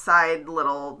 funny side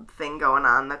little thing going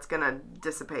on that's gonna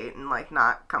dissipate and, like,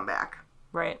 not come back.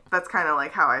 Right. That's kind of,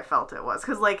 like, how I felt it was.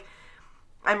 Because, like,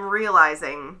 I'm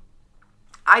realizing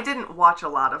I didn't watch a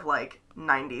lot of, like,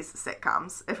 90s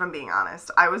sitcoms, if I'm being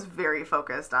honest. I was very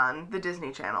focused on the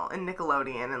Disney Channel and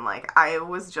Nickelodeon, and, like, I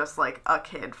was just, like, a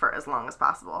kid for as long as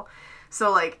possible.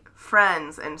 So, like,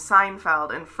 Friends and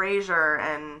Seinfeld and Frasier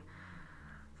and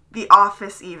The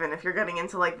Office, even, if you're getting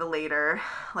into, like, the later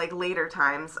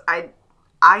times,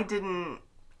 I didn't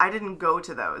go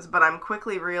to those, but I'm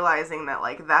quickly realizing that,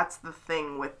 like, that's the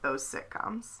thing with those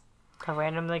sitcoms. How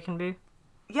random they can be.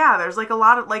 Yeah, there's, like, a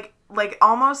lot of, like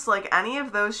almost, like, any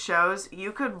of those shows,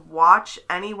 you could watch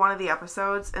any one of the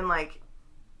episodes and, like,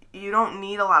 you don't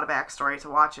need a lot of backstory to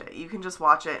watch it. You can just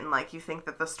watch it and, like, you think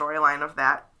that the storyline of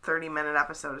that 30-minute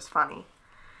episode is funny.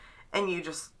 And you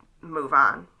just move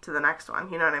on to the next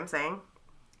one. You know what I'm saying?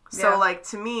 Yeah. So, like,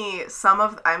 to me, some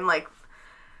of the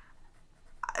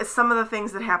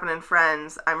things that happen in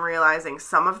Friends, I'm realizing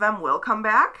some of them will come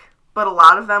back, but a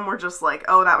lot of them were just like,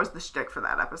 oh, that was the shtick for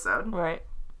that episode. Right.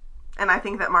 And I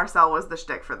think that Marcel was the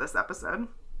shtick for this episode.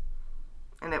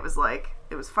 And it was like,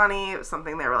 it was funny. It was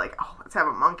something they were like, oh, let's have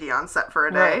a monkey on set for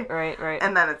a day. Right.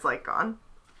 And then it's like gone.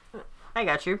 I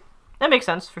got you. That makes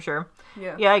sense for sure.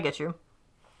 Yeah. Yeah, I get you.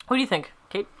 What do you think,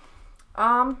 Kate?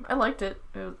 I liked it.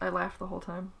 I laughed the whole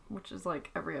time, which is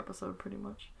like every episode pretty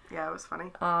much. Yeah, it was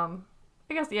funny. I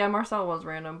guess, yeah, Marcel was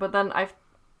random, but then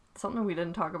something we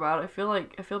didn't talk about, I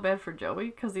feel bad for Joey,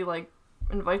 because he, like,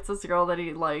 invites this girl that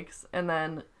he likes, and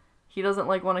then he doesn't,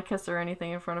 like, want to kiss her or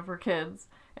anything in front of her kids,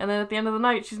 and then at the end of the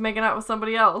night, she's making out with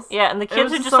somebody else. Yeah, and the It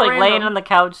kids was are just just so like laying random. on the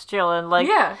couch chilling, like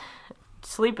Yeah.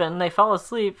 sleeping. They fall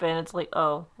asleep, and it's like,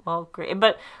 oh, well, great.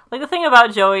 But like the thing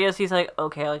about Joey is he's like,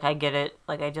 okay, like I get it.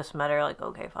 Like I just met her. Like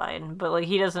okay, fine. But like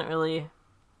he doesn't really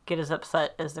get as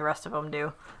upset as the rest of them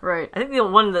do. Right. I think the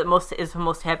one that is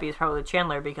most happy is probably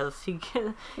Chandler because he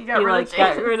got rid of like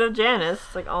got Janice. rid of Janice.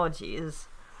 It's like, oh jeez.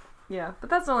 Yeah, but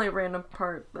that's the only random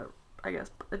part that I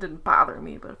guess it didn't bother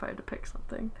me, but if I had to pick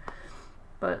something.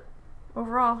 But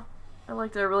overall, I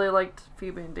liked it. I really liked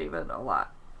Phoebe and David a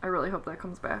lot. I really hope that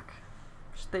comes back.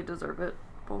 They deserve it,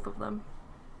 both of them.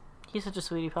 He's such a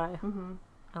sweetie pie. Mm-hmm.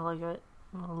 I like it.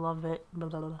 I love it. Blah,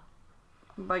 blah, blah.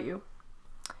 What about you?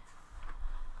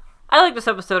 I like this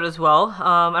episode as well.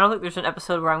 I don't think there's an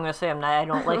episode where I'm gonna say I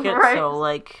don't like it. Right. So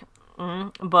like,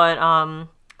 but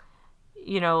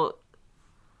you know,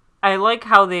 I like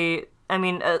how they. I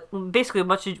mean, basically,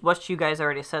 what you guys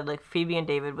already said. Like Phoebe and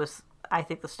David was, I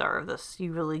think, the star of this.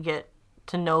 You really get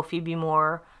to know Phoebe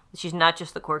more. She's not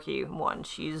just the quirky one.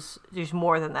 There's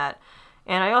more than that.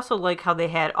 And I also like how they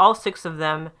had all 6 of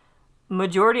them.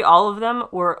 Majority, all of them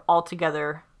were all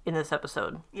together in this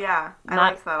episode. Yeah, I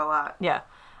Not- liked that a lot. Yeah.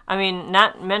 I mean,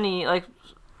 not many, like,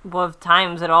 of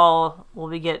times at all will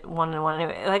we get one-on-one.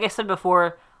 Anyway, like I said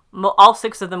before, all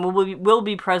 6 of them will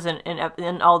be present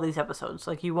in all these episodes.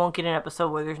 Like, you won't get an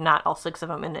episode where there's not all 6 of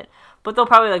them in it. But they'll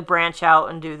probably, like, branch out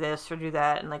and do this or do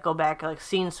that and, like, go back, like,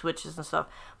 scene switches and stuff.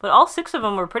 But all 6 of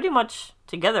them were pretty much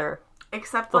together.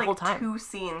 Except, the like, whole time. 2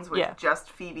 scenes with just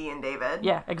Phoebe and David.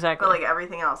 Yeah, exactly. But, like,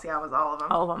 everything else, was all of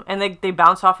them. All of them. And they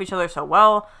bounce off each other so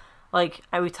well. Like,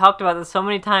 we talked about this so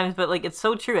many times, but, like, it's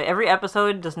so true. Every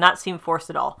episode does not seem forced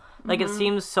at all. Like, it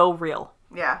seems so real.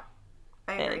 Yeah,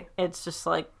 I agree. It's just,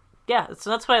 like, yeah, so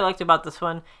that's what I liked about this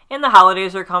one. And the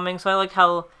holidays are coming, so I like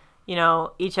how, you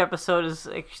know, each episode is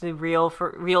actually real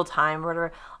time or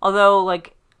whatever. Although,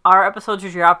 like, our episodes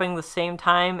are dropping the same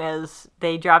time as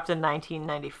they dropped in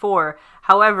 1994.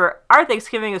 However, our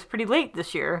Thanksgiving is pretty late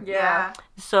this year. Yeah.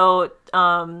 So,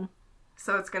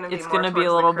 So it's going to be it's more gonna towards be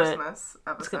a little the bit- Christmas it's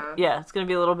episode. going to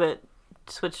be a little bit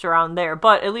switched around there.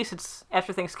 But at least it's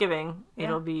after Thanksgiving. Yeah.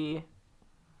 It'll be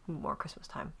more Christmas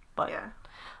time. But, Yeah.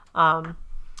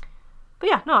 But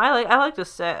yeah, no, I like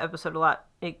this episode a lot.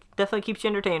 It definitely keeps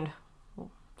you entertained.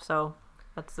 So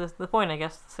that's the point, I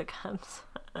guess. The sitcoms.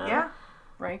 Yeah.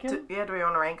 Rank it? Do we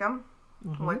want to rank them?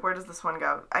 Like, where does this one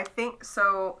go? I think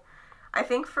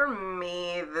for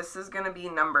me, this is going to be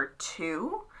number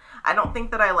 2. I don't think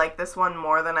that I like this one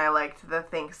more than I liked the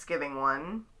Thanksgiving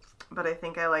one, but I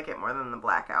think I like it more than the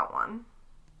Blackout one.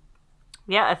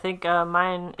 Yeah, I think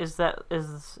mine is the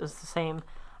same.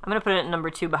 I'm gonna put it at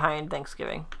number 2 behind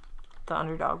Thanksgiving, the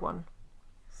underdog one,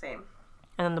 Same.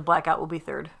 and then the Blackout will be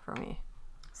 3rd for me.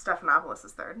 Stephanopoulos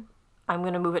is 3rd. I'm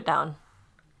gonna move it down.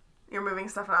 You're moving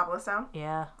Stephanopoulos down?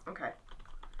 Yeah, Okay.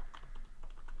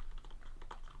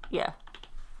 yeah.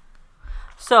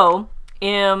 So,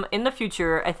 in the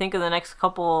future, I think in the next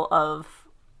couple of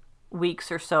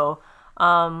weeks or so,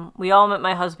 we all met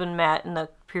my husband Matt in the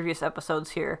previous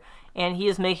episodes here, and he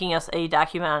is making us a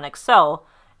document on Excel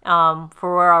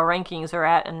for where our rankings are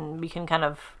at, and we can kind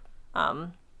of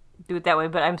do it that way.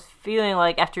 But I'm feeling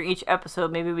like after each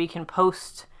episode, maybe we can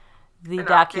post the An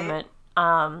document.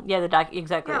 Exactly. Yeah, that's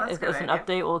a good As an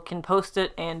idea. update, we can post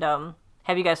it and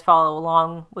have you guys follow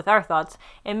along with our thoughts,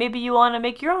 and maybe you want to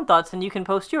make your own thoughts, and you can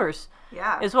post yours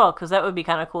Yeah. as well, because that would be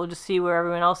kind of cool to see where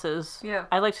everyone else is. Yeah.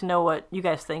 I'd like to know what you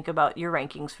guys think about your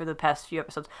rankings for the past few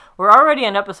episodes. We're already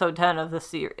on episode 10 of the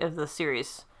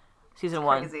series, season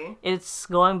 1. Crazy. It's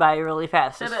going by really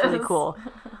fast. It's It really is. cool.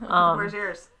 Where's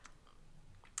yours?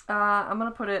 I'm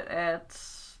gonna put it at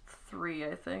 3,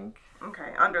 I think.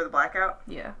 Okay, under the Blackout.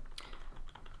 Yeah.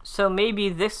 So maybe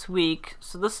this week.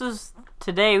 So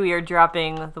today we are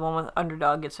dropping the one with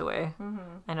Underdog Gets Away. Mm-hmm.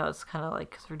 I know it's kind of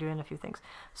like because we're doing a few things.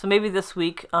 So maybe this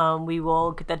week we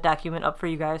will get that document up for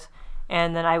you guys,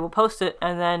 and then I will post it.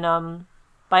 And then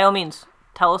by all means,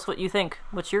 tell us what you think.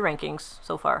 What's your rankings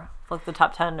so far? Like the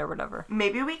top 10 or whatever.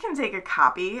 Maybe we can take a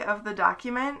copy of the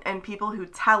document, and people who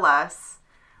tell us,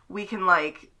 we can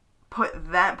like put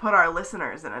our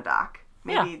listeners in a doc.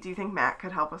 Maybe. Yeah. Do you think Matt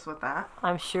could help us with that?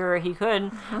 I'm sure he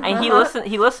could, and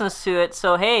he listens to it.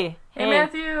 So hey, Hey,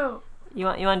 Matthew! you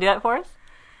want to do that for us?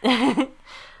 But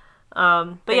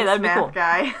yeah, Thanks, that'd be math cool.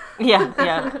 guy.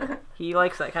 Yeah. He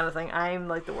likes that kind of thing. I'm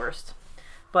like the worst.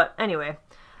 But anyway,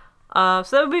 so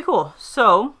that would be cool.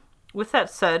 So with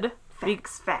that said,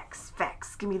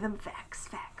 Facts. Give me them facts.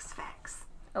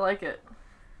 I like it.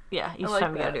 yeah, each like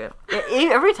time we gotta that. do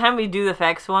it. Every time we do the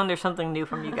facts one, there's something new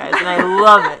from you guys, and I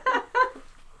love it.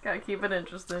 Gotta keep it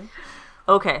interesting.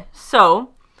 Okay,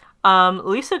 so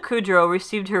Lisa Kudrow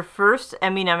received her first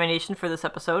Emmy nomination for this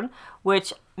episode,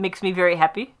 which makes me very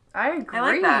happy. I agree. I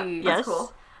like that. Yes. That's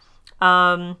cool.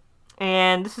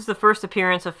 And this is the first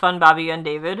appearance of Fun Bobby and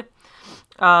David.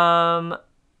 But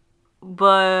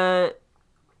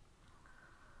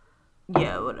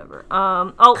yeah, whatever.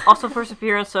 Also first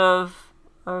appearance of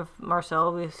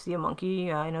Marcel. We see a monkey.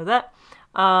 Yeah, I know that.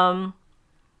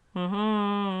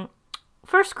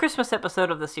 First Christmas episode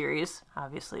of the series.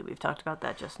 Obviously, we've talked about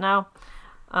that just now.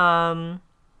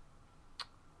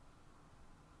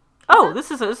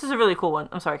 This is a really cool one.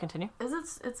 I'm sorry, continue.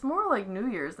 It's more like New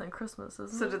Year's than Christmas,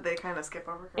 isn't So it? did they kind of skip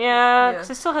over Christmas? Yeah, Yeah. because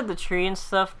it still had the tree and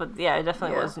stuff, but yeah, it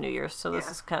definitely Yeah. was New Year's, so this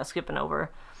Yeah. is kind of skipping over.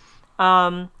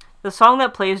 The song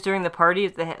that plays during the party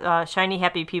is the Shiny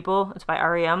Happy People. It's by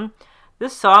R.E.M.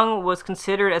 This song was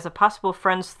considered as a possible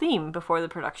Friends theme before the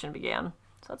production began,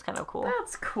 so that's kind of cool.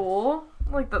 That's cool.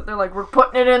 Like that, they're like, we're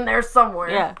putting it in there somewhere.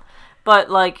 Yeah, but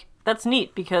like that's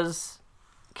neat because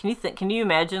can you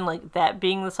imagine like that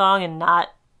being the song and not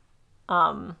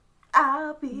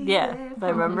I'll be there by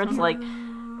for remembrance? you. Like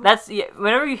that's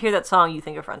whenever you hear that song, you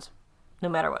think of Friends, no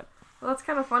matter what. Well, that's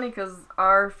kind of funny because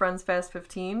our Friends Fast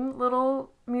 15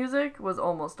 little music was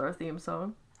almost our theme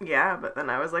song. Yeah, but then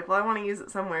I was like, well, I want to use it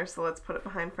somewhere, so let's put it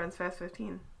behind Friends Fast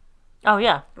 15. Oh,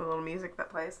 yeah. The little music that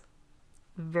plays.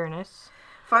 Very nice.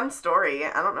 Fun story.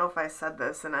 I don't know if I said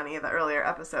this in any of the earlier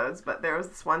episodes, but there was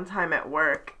this one time at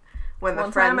work when the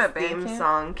One time Friends at band theme camp?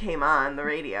 song came on the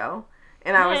radio,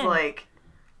 and I was Yeah. like,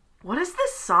 what is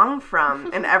this song from?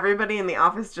 And everybody in the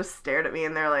office just stared at me,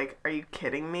 and they're like, are you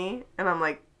kidding me? And I'm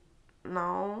like,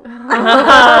 no.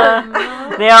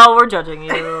 They all were judging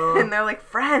you. And they're like,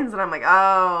 Friends, and I'm like,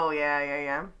 oh,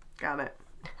 yeah. Got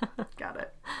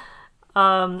it.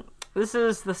 This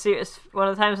is the series, one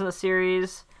of the times in the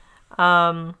series,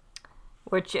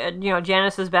 which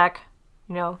Janice is back.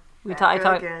 We I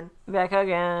talk again. back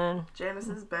again. Janice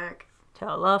is back.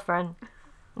 Tell a friend.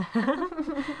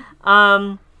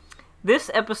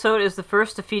 This episode is the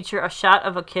first to feature a shot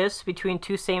of a kiss between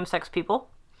two same-sex people.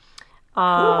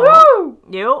 Woo!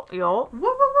 Yo. Woo, woo, woo, woo,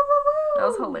 woo. That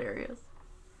was hilarious.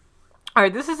 All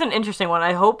right, this is an interesting one.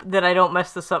 I hope that I don't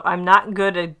mess this up. I'm not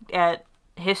good at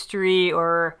history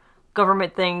or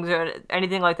government things or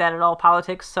anything like that at all,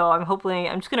 politics. So I'm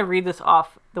just going to read this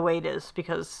off the way it is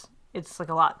because it's like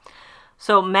a lot.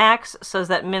 So Max says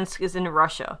that Minsk is in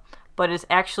Russia, but is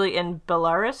actually in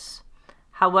Belarus.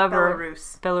 However,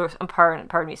 Belarus.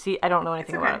 Pardon me. See, I don't know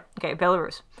anything about it. Okay,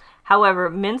 Belarus. However,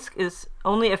 Minsk is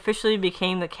only officially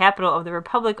became the capital of the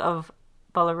Republic of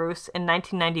Belarus in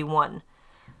 1991.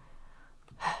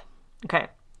 Okay.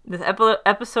 This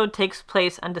episode takes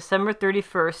place on December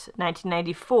 31st,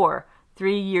 1994,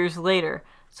 3 years later.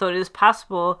 So it is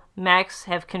possible Max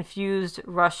have confused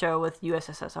Russia with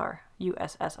USSR.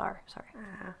 Sorry.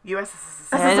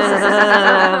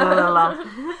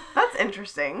 That's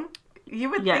interesting. You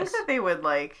would Yes. think that they would,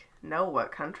 know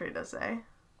what country to say.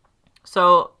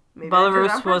 So Maybe they did it on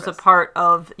Belarus was a purpose. part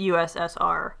of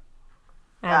USSR.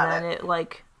 And Got then it.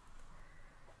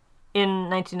 in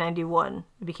 1991,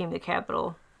 it became the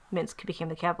capital. Minsk became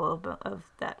the capital of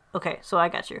that. Okay, so I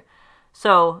got you.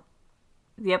 So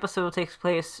the episode takes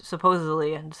place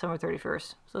supposedly on December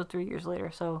 31st. So 3 years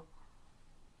later. So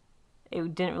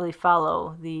it didn't really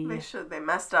follow the... They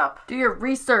messed up. Do your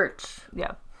research.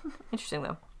 Yeah. Interesting,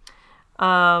 though.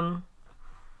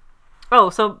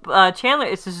 Chandler,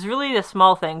 this is really a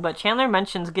small thing, but Chandler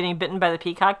mentions getting bitten by the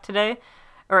peacock today.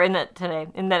 Or in that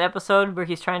episode where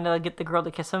he's trying to get the girl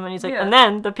to kiss him, and he's like, Yeah. and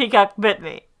then the peacock bit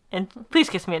me. And please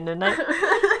kiss me at midnight.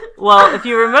 Well, if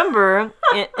you remember,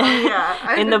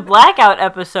 in the Blackout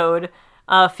episode,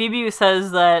 Phoebe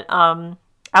says that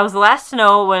I was the last to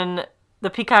know when the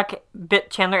peacock bit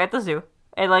Chandler at the zoo.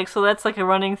 And so that's a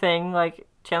running thing.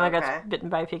 Chandler gets bitten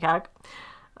by a peacock.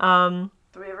 Do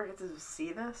we ever get to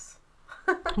see this?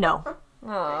 No.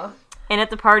 Aw. And at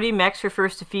the party, Max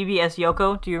refers to Phoebe as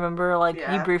Yoko. Do you remember?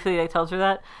 He briefly tells her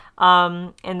that.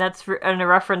 And that's in a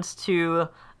reference to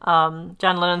John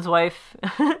Lennon's wife,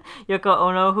 Yoko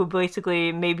Ono, who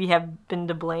basically maybe have been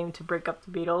to blame to break up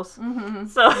the Beatles. Mm-hmm.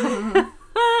 So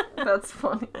That's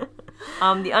funny.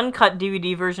 the uncut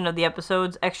DVD version of the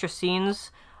episode's extra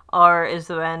scenes is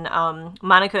when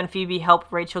Monica and Phoebe help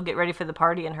Rachel get ready for the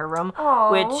party in her room,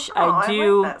 which I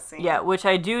do. like that scene. Yeah, which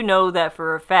I do know that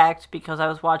for a fact because I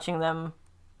was watching them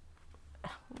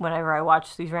whenever I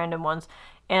watch these random ones,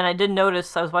 and I did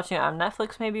notice I was watching it on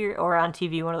Netflix maybe or on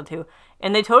TV, one of the two,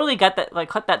 and they totally got that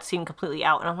cut that scene completely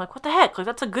out, and I'm like, what the heck?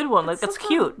 That's a good one. That's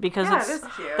cute because Yeah, it's it is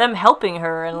cute. them helping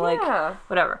her and Yeah.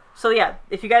 whatever. So yeah,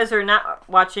 if you guys are not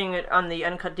watching it on the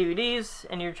uncut DVDs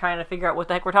and you're trying to figure out what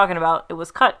the heck we're talking about, it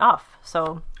was cut off.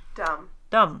 So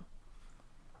dumb.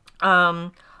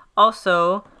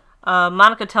 Also,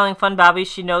 Monica telling Fun Bobby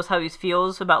she knows how he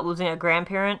feels about losing a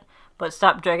grandparent, but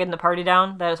stop dragging the party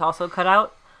down. That is also cut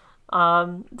out.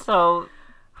 So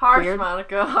Harsh, Weird.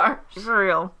 Monica, harsh. for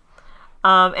real.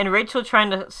 And Rachel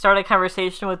trying to start a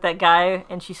conversation with that guy,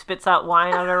 and she spits out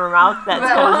wine out of her mouth. That's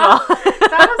cut as well.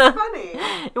 That was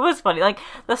funny. It was funny.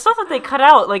 The stuff that they cut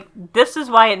out, this is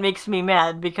why it makes me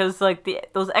mad, because,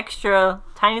 those extra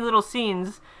tiny little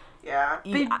scenes, Yeah.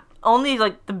 only,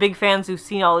 the big fans who've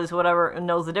seen all these whatever and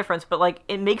knows the difference, but,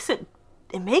 it makes it,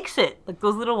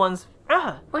 those little ones,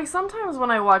 ugh. Sometimes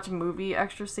when I watch movie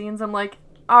extra scenes, I'm like,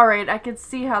 alright, I could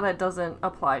see how that doesn't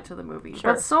apply to the movie.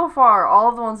 Sure. But so far, all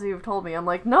of the ones that you've told me, I'm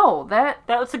like, no, that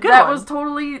was a good that one. was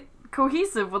totally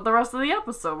cohesive with the rest of the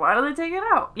episode. Why do they take it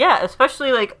out? Yeah,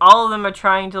 especially, all of them are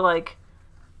trying to,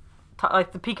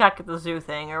 the peacock at the zoo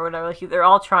thing or whatever. They're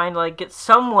all trying to, get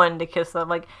someone to kiss them.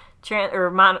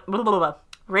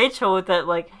 Rachel with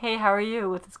that, hey, how are you,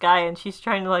 with this guy, and she's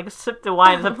trying to, sip the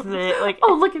wine up to the,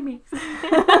 Oh, look at me.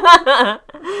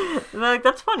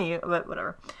 that's funny, but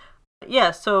whatever.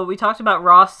 Yeah, so we talked about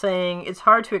Ross saying, it's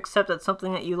hard to accept that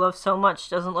something that you love so much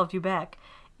doesn't love you back.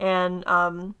 And,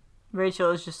 Rachel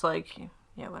is just like,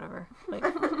 Yeah, whatever. Like,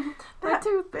 That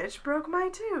bitch broke my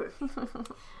tooth.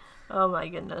 oh my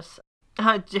goodness.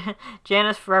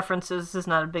 Janice references, this is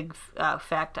not a big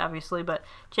fact, obviously, but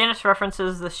Janice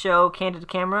references the show Candid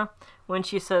Camera when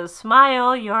she says,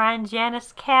 "Smile, you're on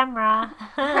Janice camera."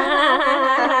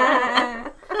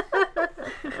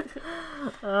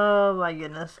 Oh my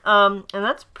goodness. And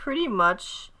that's pretty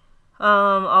much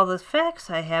all the facts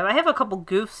I have. I have a couple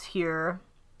goofs here,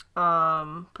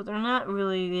 but they're not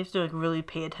really, you have to like really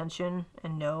pay attention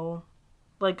and know.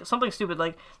 Like, something stupid,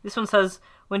 like, this one says,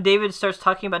 when David starts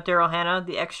talking about Daryl Hannah,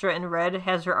 the extra in red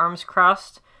has her arms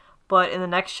crossed, but in the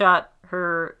next shot,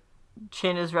 her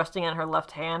chin is resting on her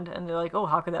left hand, and they're like, oh,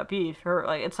 how could that be? Her,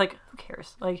 like, it's like, who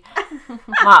cares? Like,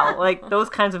 wow, like, those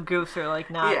kinds of goofs are,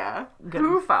 like, not good.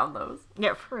 Who found those?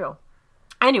 Yeah, for real.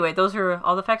 Anyway, those are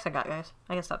all the facts I got, guys.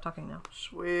 I can stop talking now.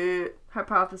 Sweet.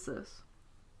 Hypothesis.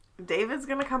 David's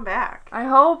gonna come back. I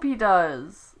hope he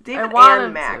does. David I want and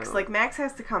him Max. to. Like, Max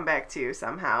has to come back too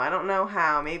somehow. I don't know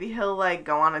how. Maybe he'll, like,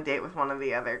 go on a date with one of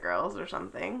the other girls or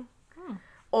something.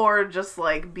 Or just,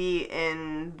 like, be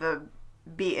in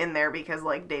there because,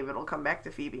 like, David will come back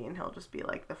to Phoebe and he'll just be,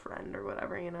 like, the friend or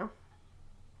whatever, you know?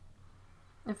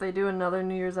 If they do another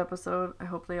New Year's episode, I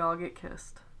hope they all get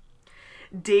kissed.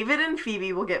 David and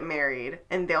Phoebe will get married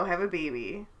and they'll have a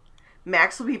baby.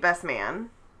 Max will be best man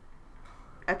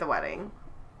at the wedding.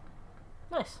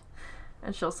 Nice.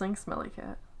 And she'll sing Smelly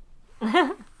Cat.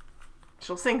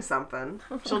 She'll sing something.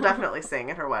 She'll definitely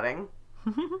sing at her wedding.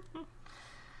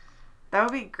 That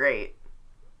would be great.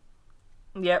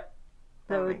 Yep.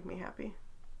 That would make me happy.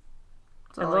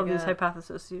 I love these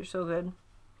hypotheses. You're so good.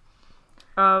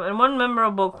 And one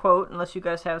memorable quote, unless you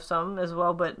guys have some as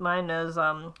well, but mine is,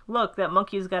 look, that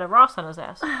monkey's got a Ross on his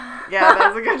ass. Yeah,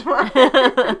 that's a good one.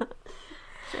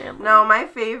 No, I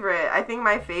think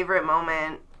my favorite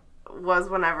moment was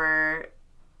whenever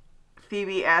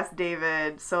Phoebe asked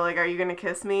David, so, like, are you going to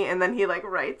kiss me? And then he, like,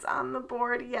 writes on the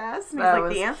board, yes. And he's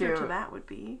like, the answer to that would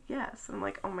be yes. I'm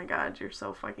like, oh my god, you're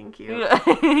so fucking cute.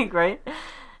 Great.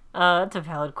 That's a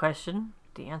valid question.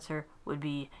 The answer would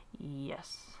be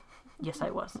yes. Yes, I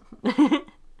was.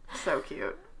 So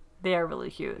cute. They are really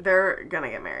cute. They're gonna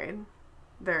get married.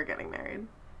 They're getting married.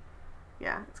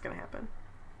 Yeah, it's gonna happen.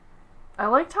 I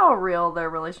liked how real their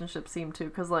relationship seemed too,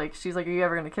 because, like, she's like, are you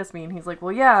ever going to kiss me? And he's like,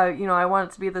 well, yeah, you know, I want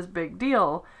it to be this big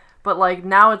deal. But, like,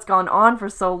 now it's gone on for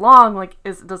so long, like,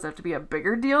 does it have to be a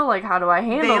bigger deal? Like, how do I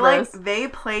handle this? They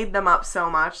played them up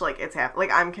so much, like, it's like,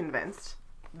 I'm convinced.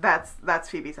 That's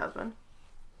Phoebe's husband.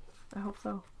 I hope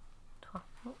so.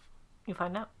 You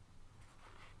find out.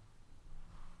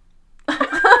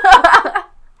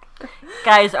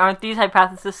 Guys, aren't these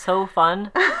hypotheses so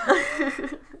fun?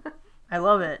 I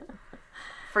love it.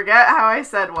 Forget how I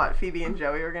said, Phoebe and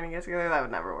Joey were going to get together? That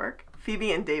would never work.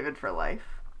 Phoebe and David for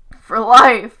life. For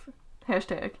life.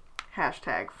 Hashtag.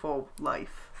 Hashtag full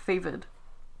life. Favid.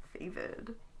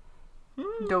 Favid.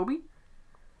 Dobie?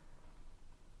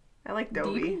 I like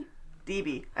Dobie.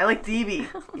 DB. I like DB.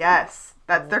 Yes.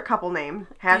 That's their couple name.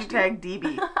 Hashtag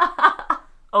DB.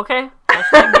 Okay.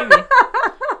 Hashtag DB.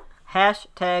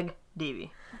 Hashtag DB.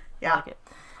 Yeah. I like it.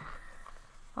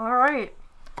 All right.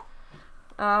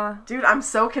 Dude, I'm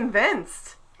so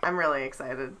convinced. I'm really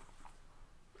excited.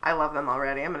 I love them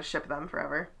already. I'm going to ship them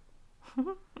forever.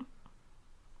 I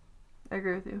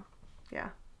agree with you. Yeah.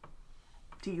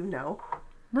 Do you know?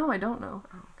 No, I don't know.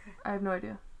 Oh, okay. I have no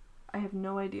idea. I have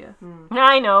no idea.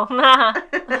 I know.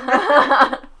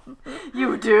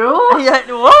 You do? Yeah,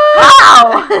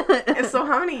 wow! So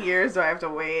how many years do I have to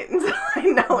wait until I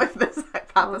know if this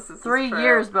hypothesis is 3 true?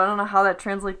 years, but I don't know how that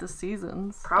translates to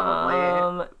seasons. Probably.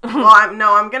 Well,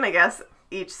 I'm going to guess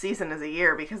each season is a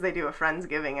year because they do a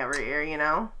Friendsgiving every year, you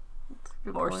know?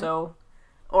 Good or point. so.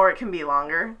 Or it can be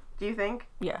longer, do you think?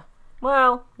 Yeah.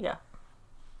 Well, yeah.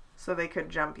 So they could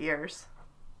jump years.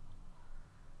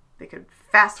 They could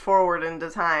fast forward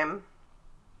into time.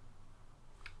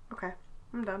 Okay,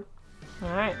 I'm done. All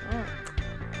right.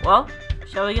 Well,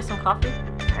 shall we get some coffee?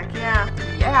 Heck yeah.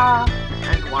 Yeah.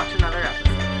 And watch another episode.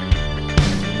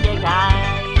 See ya,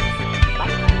 guys. Bye.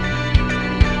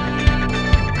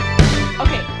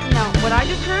 Okay, now what I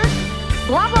just heard,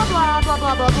 blah blah blah blah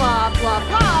blah blah blah blah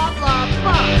blah blah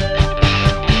blah.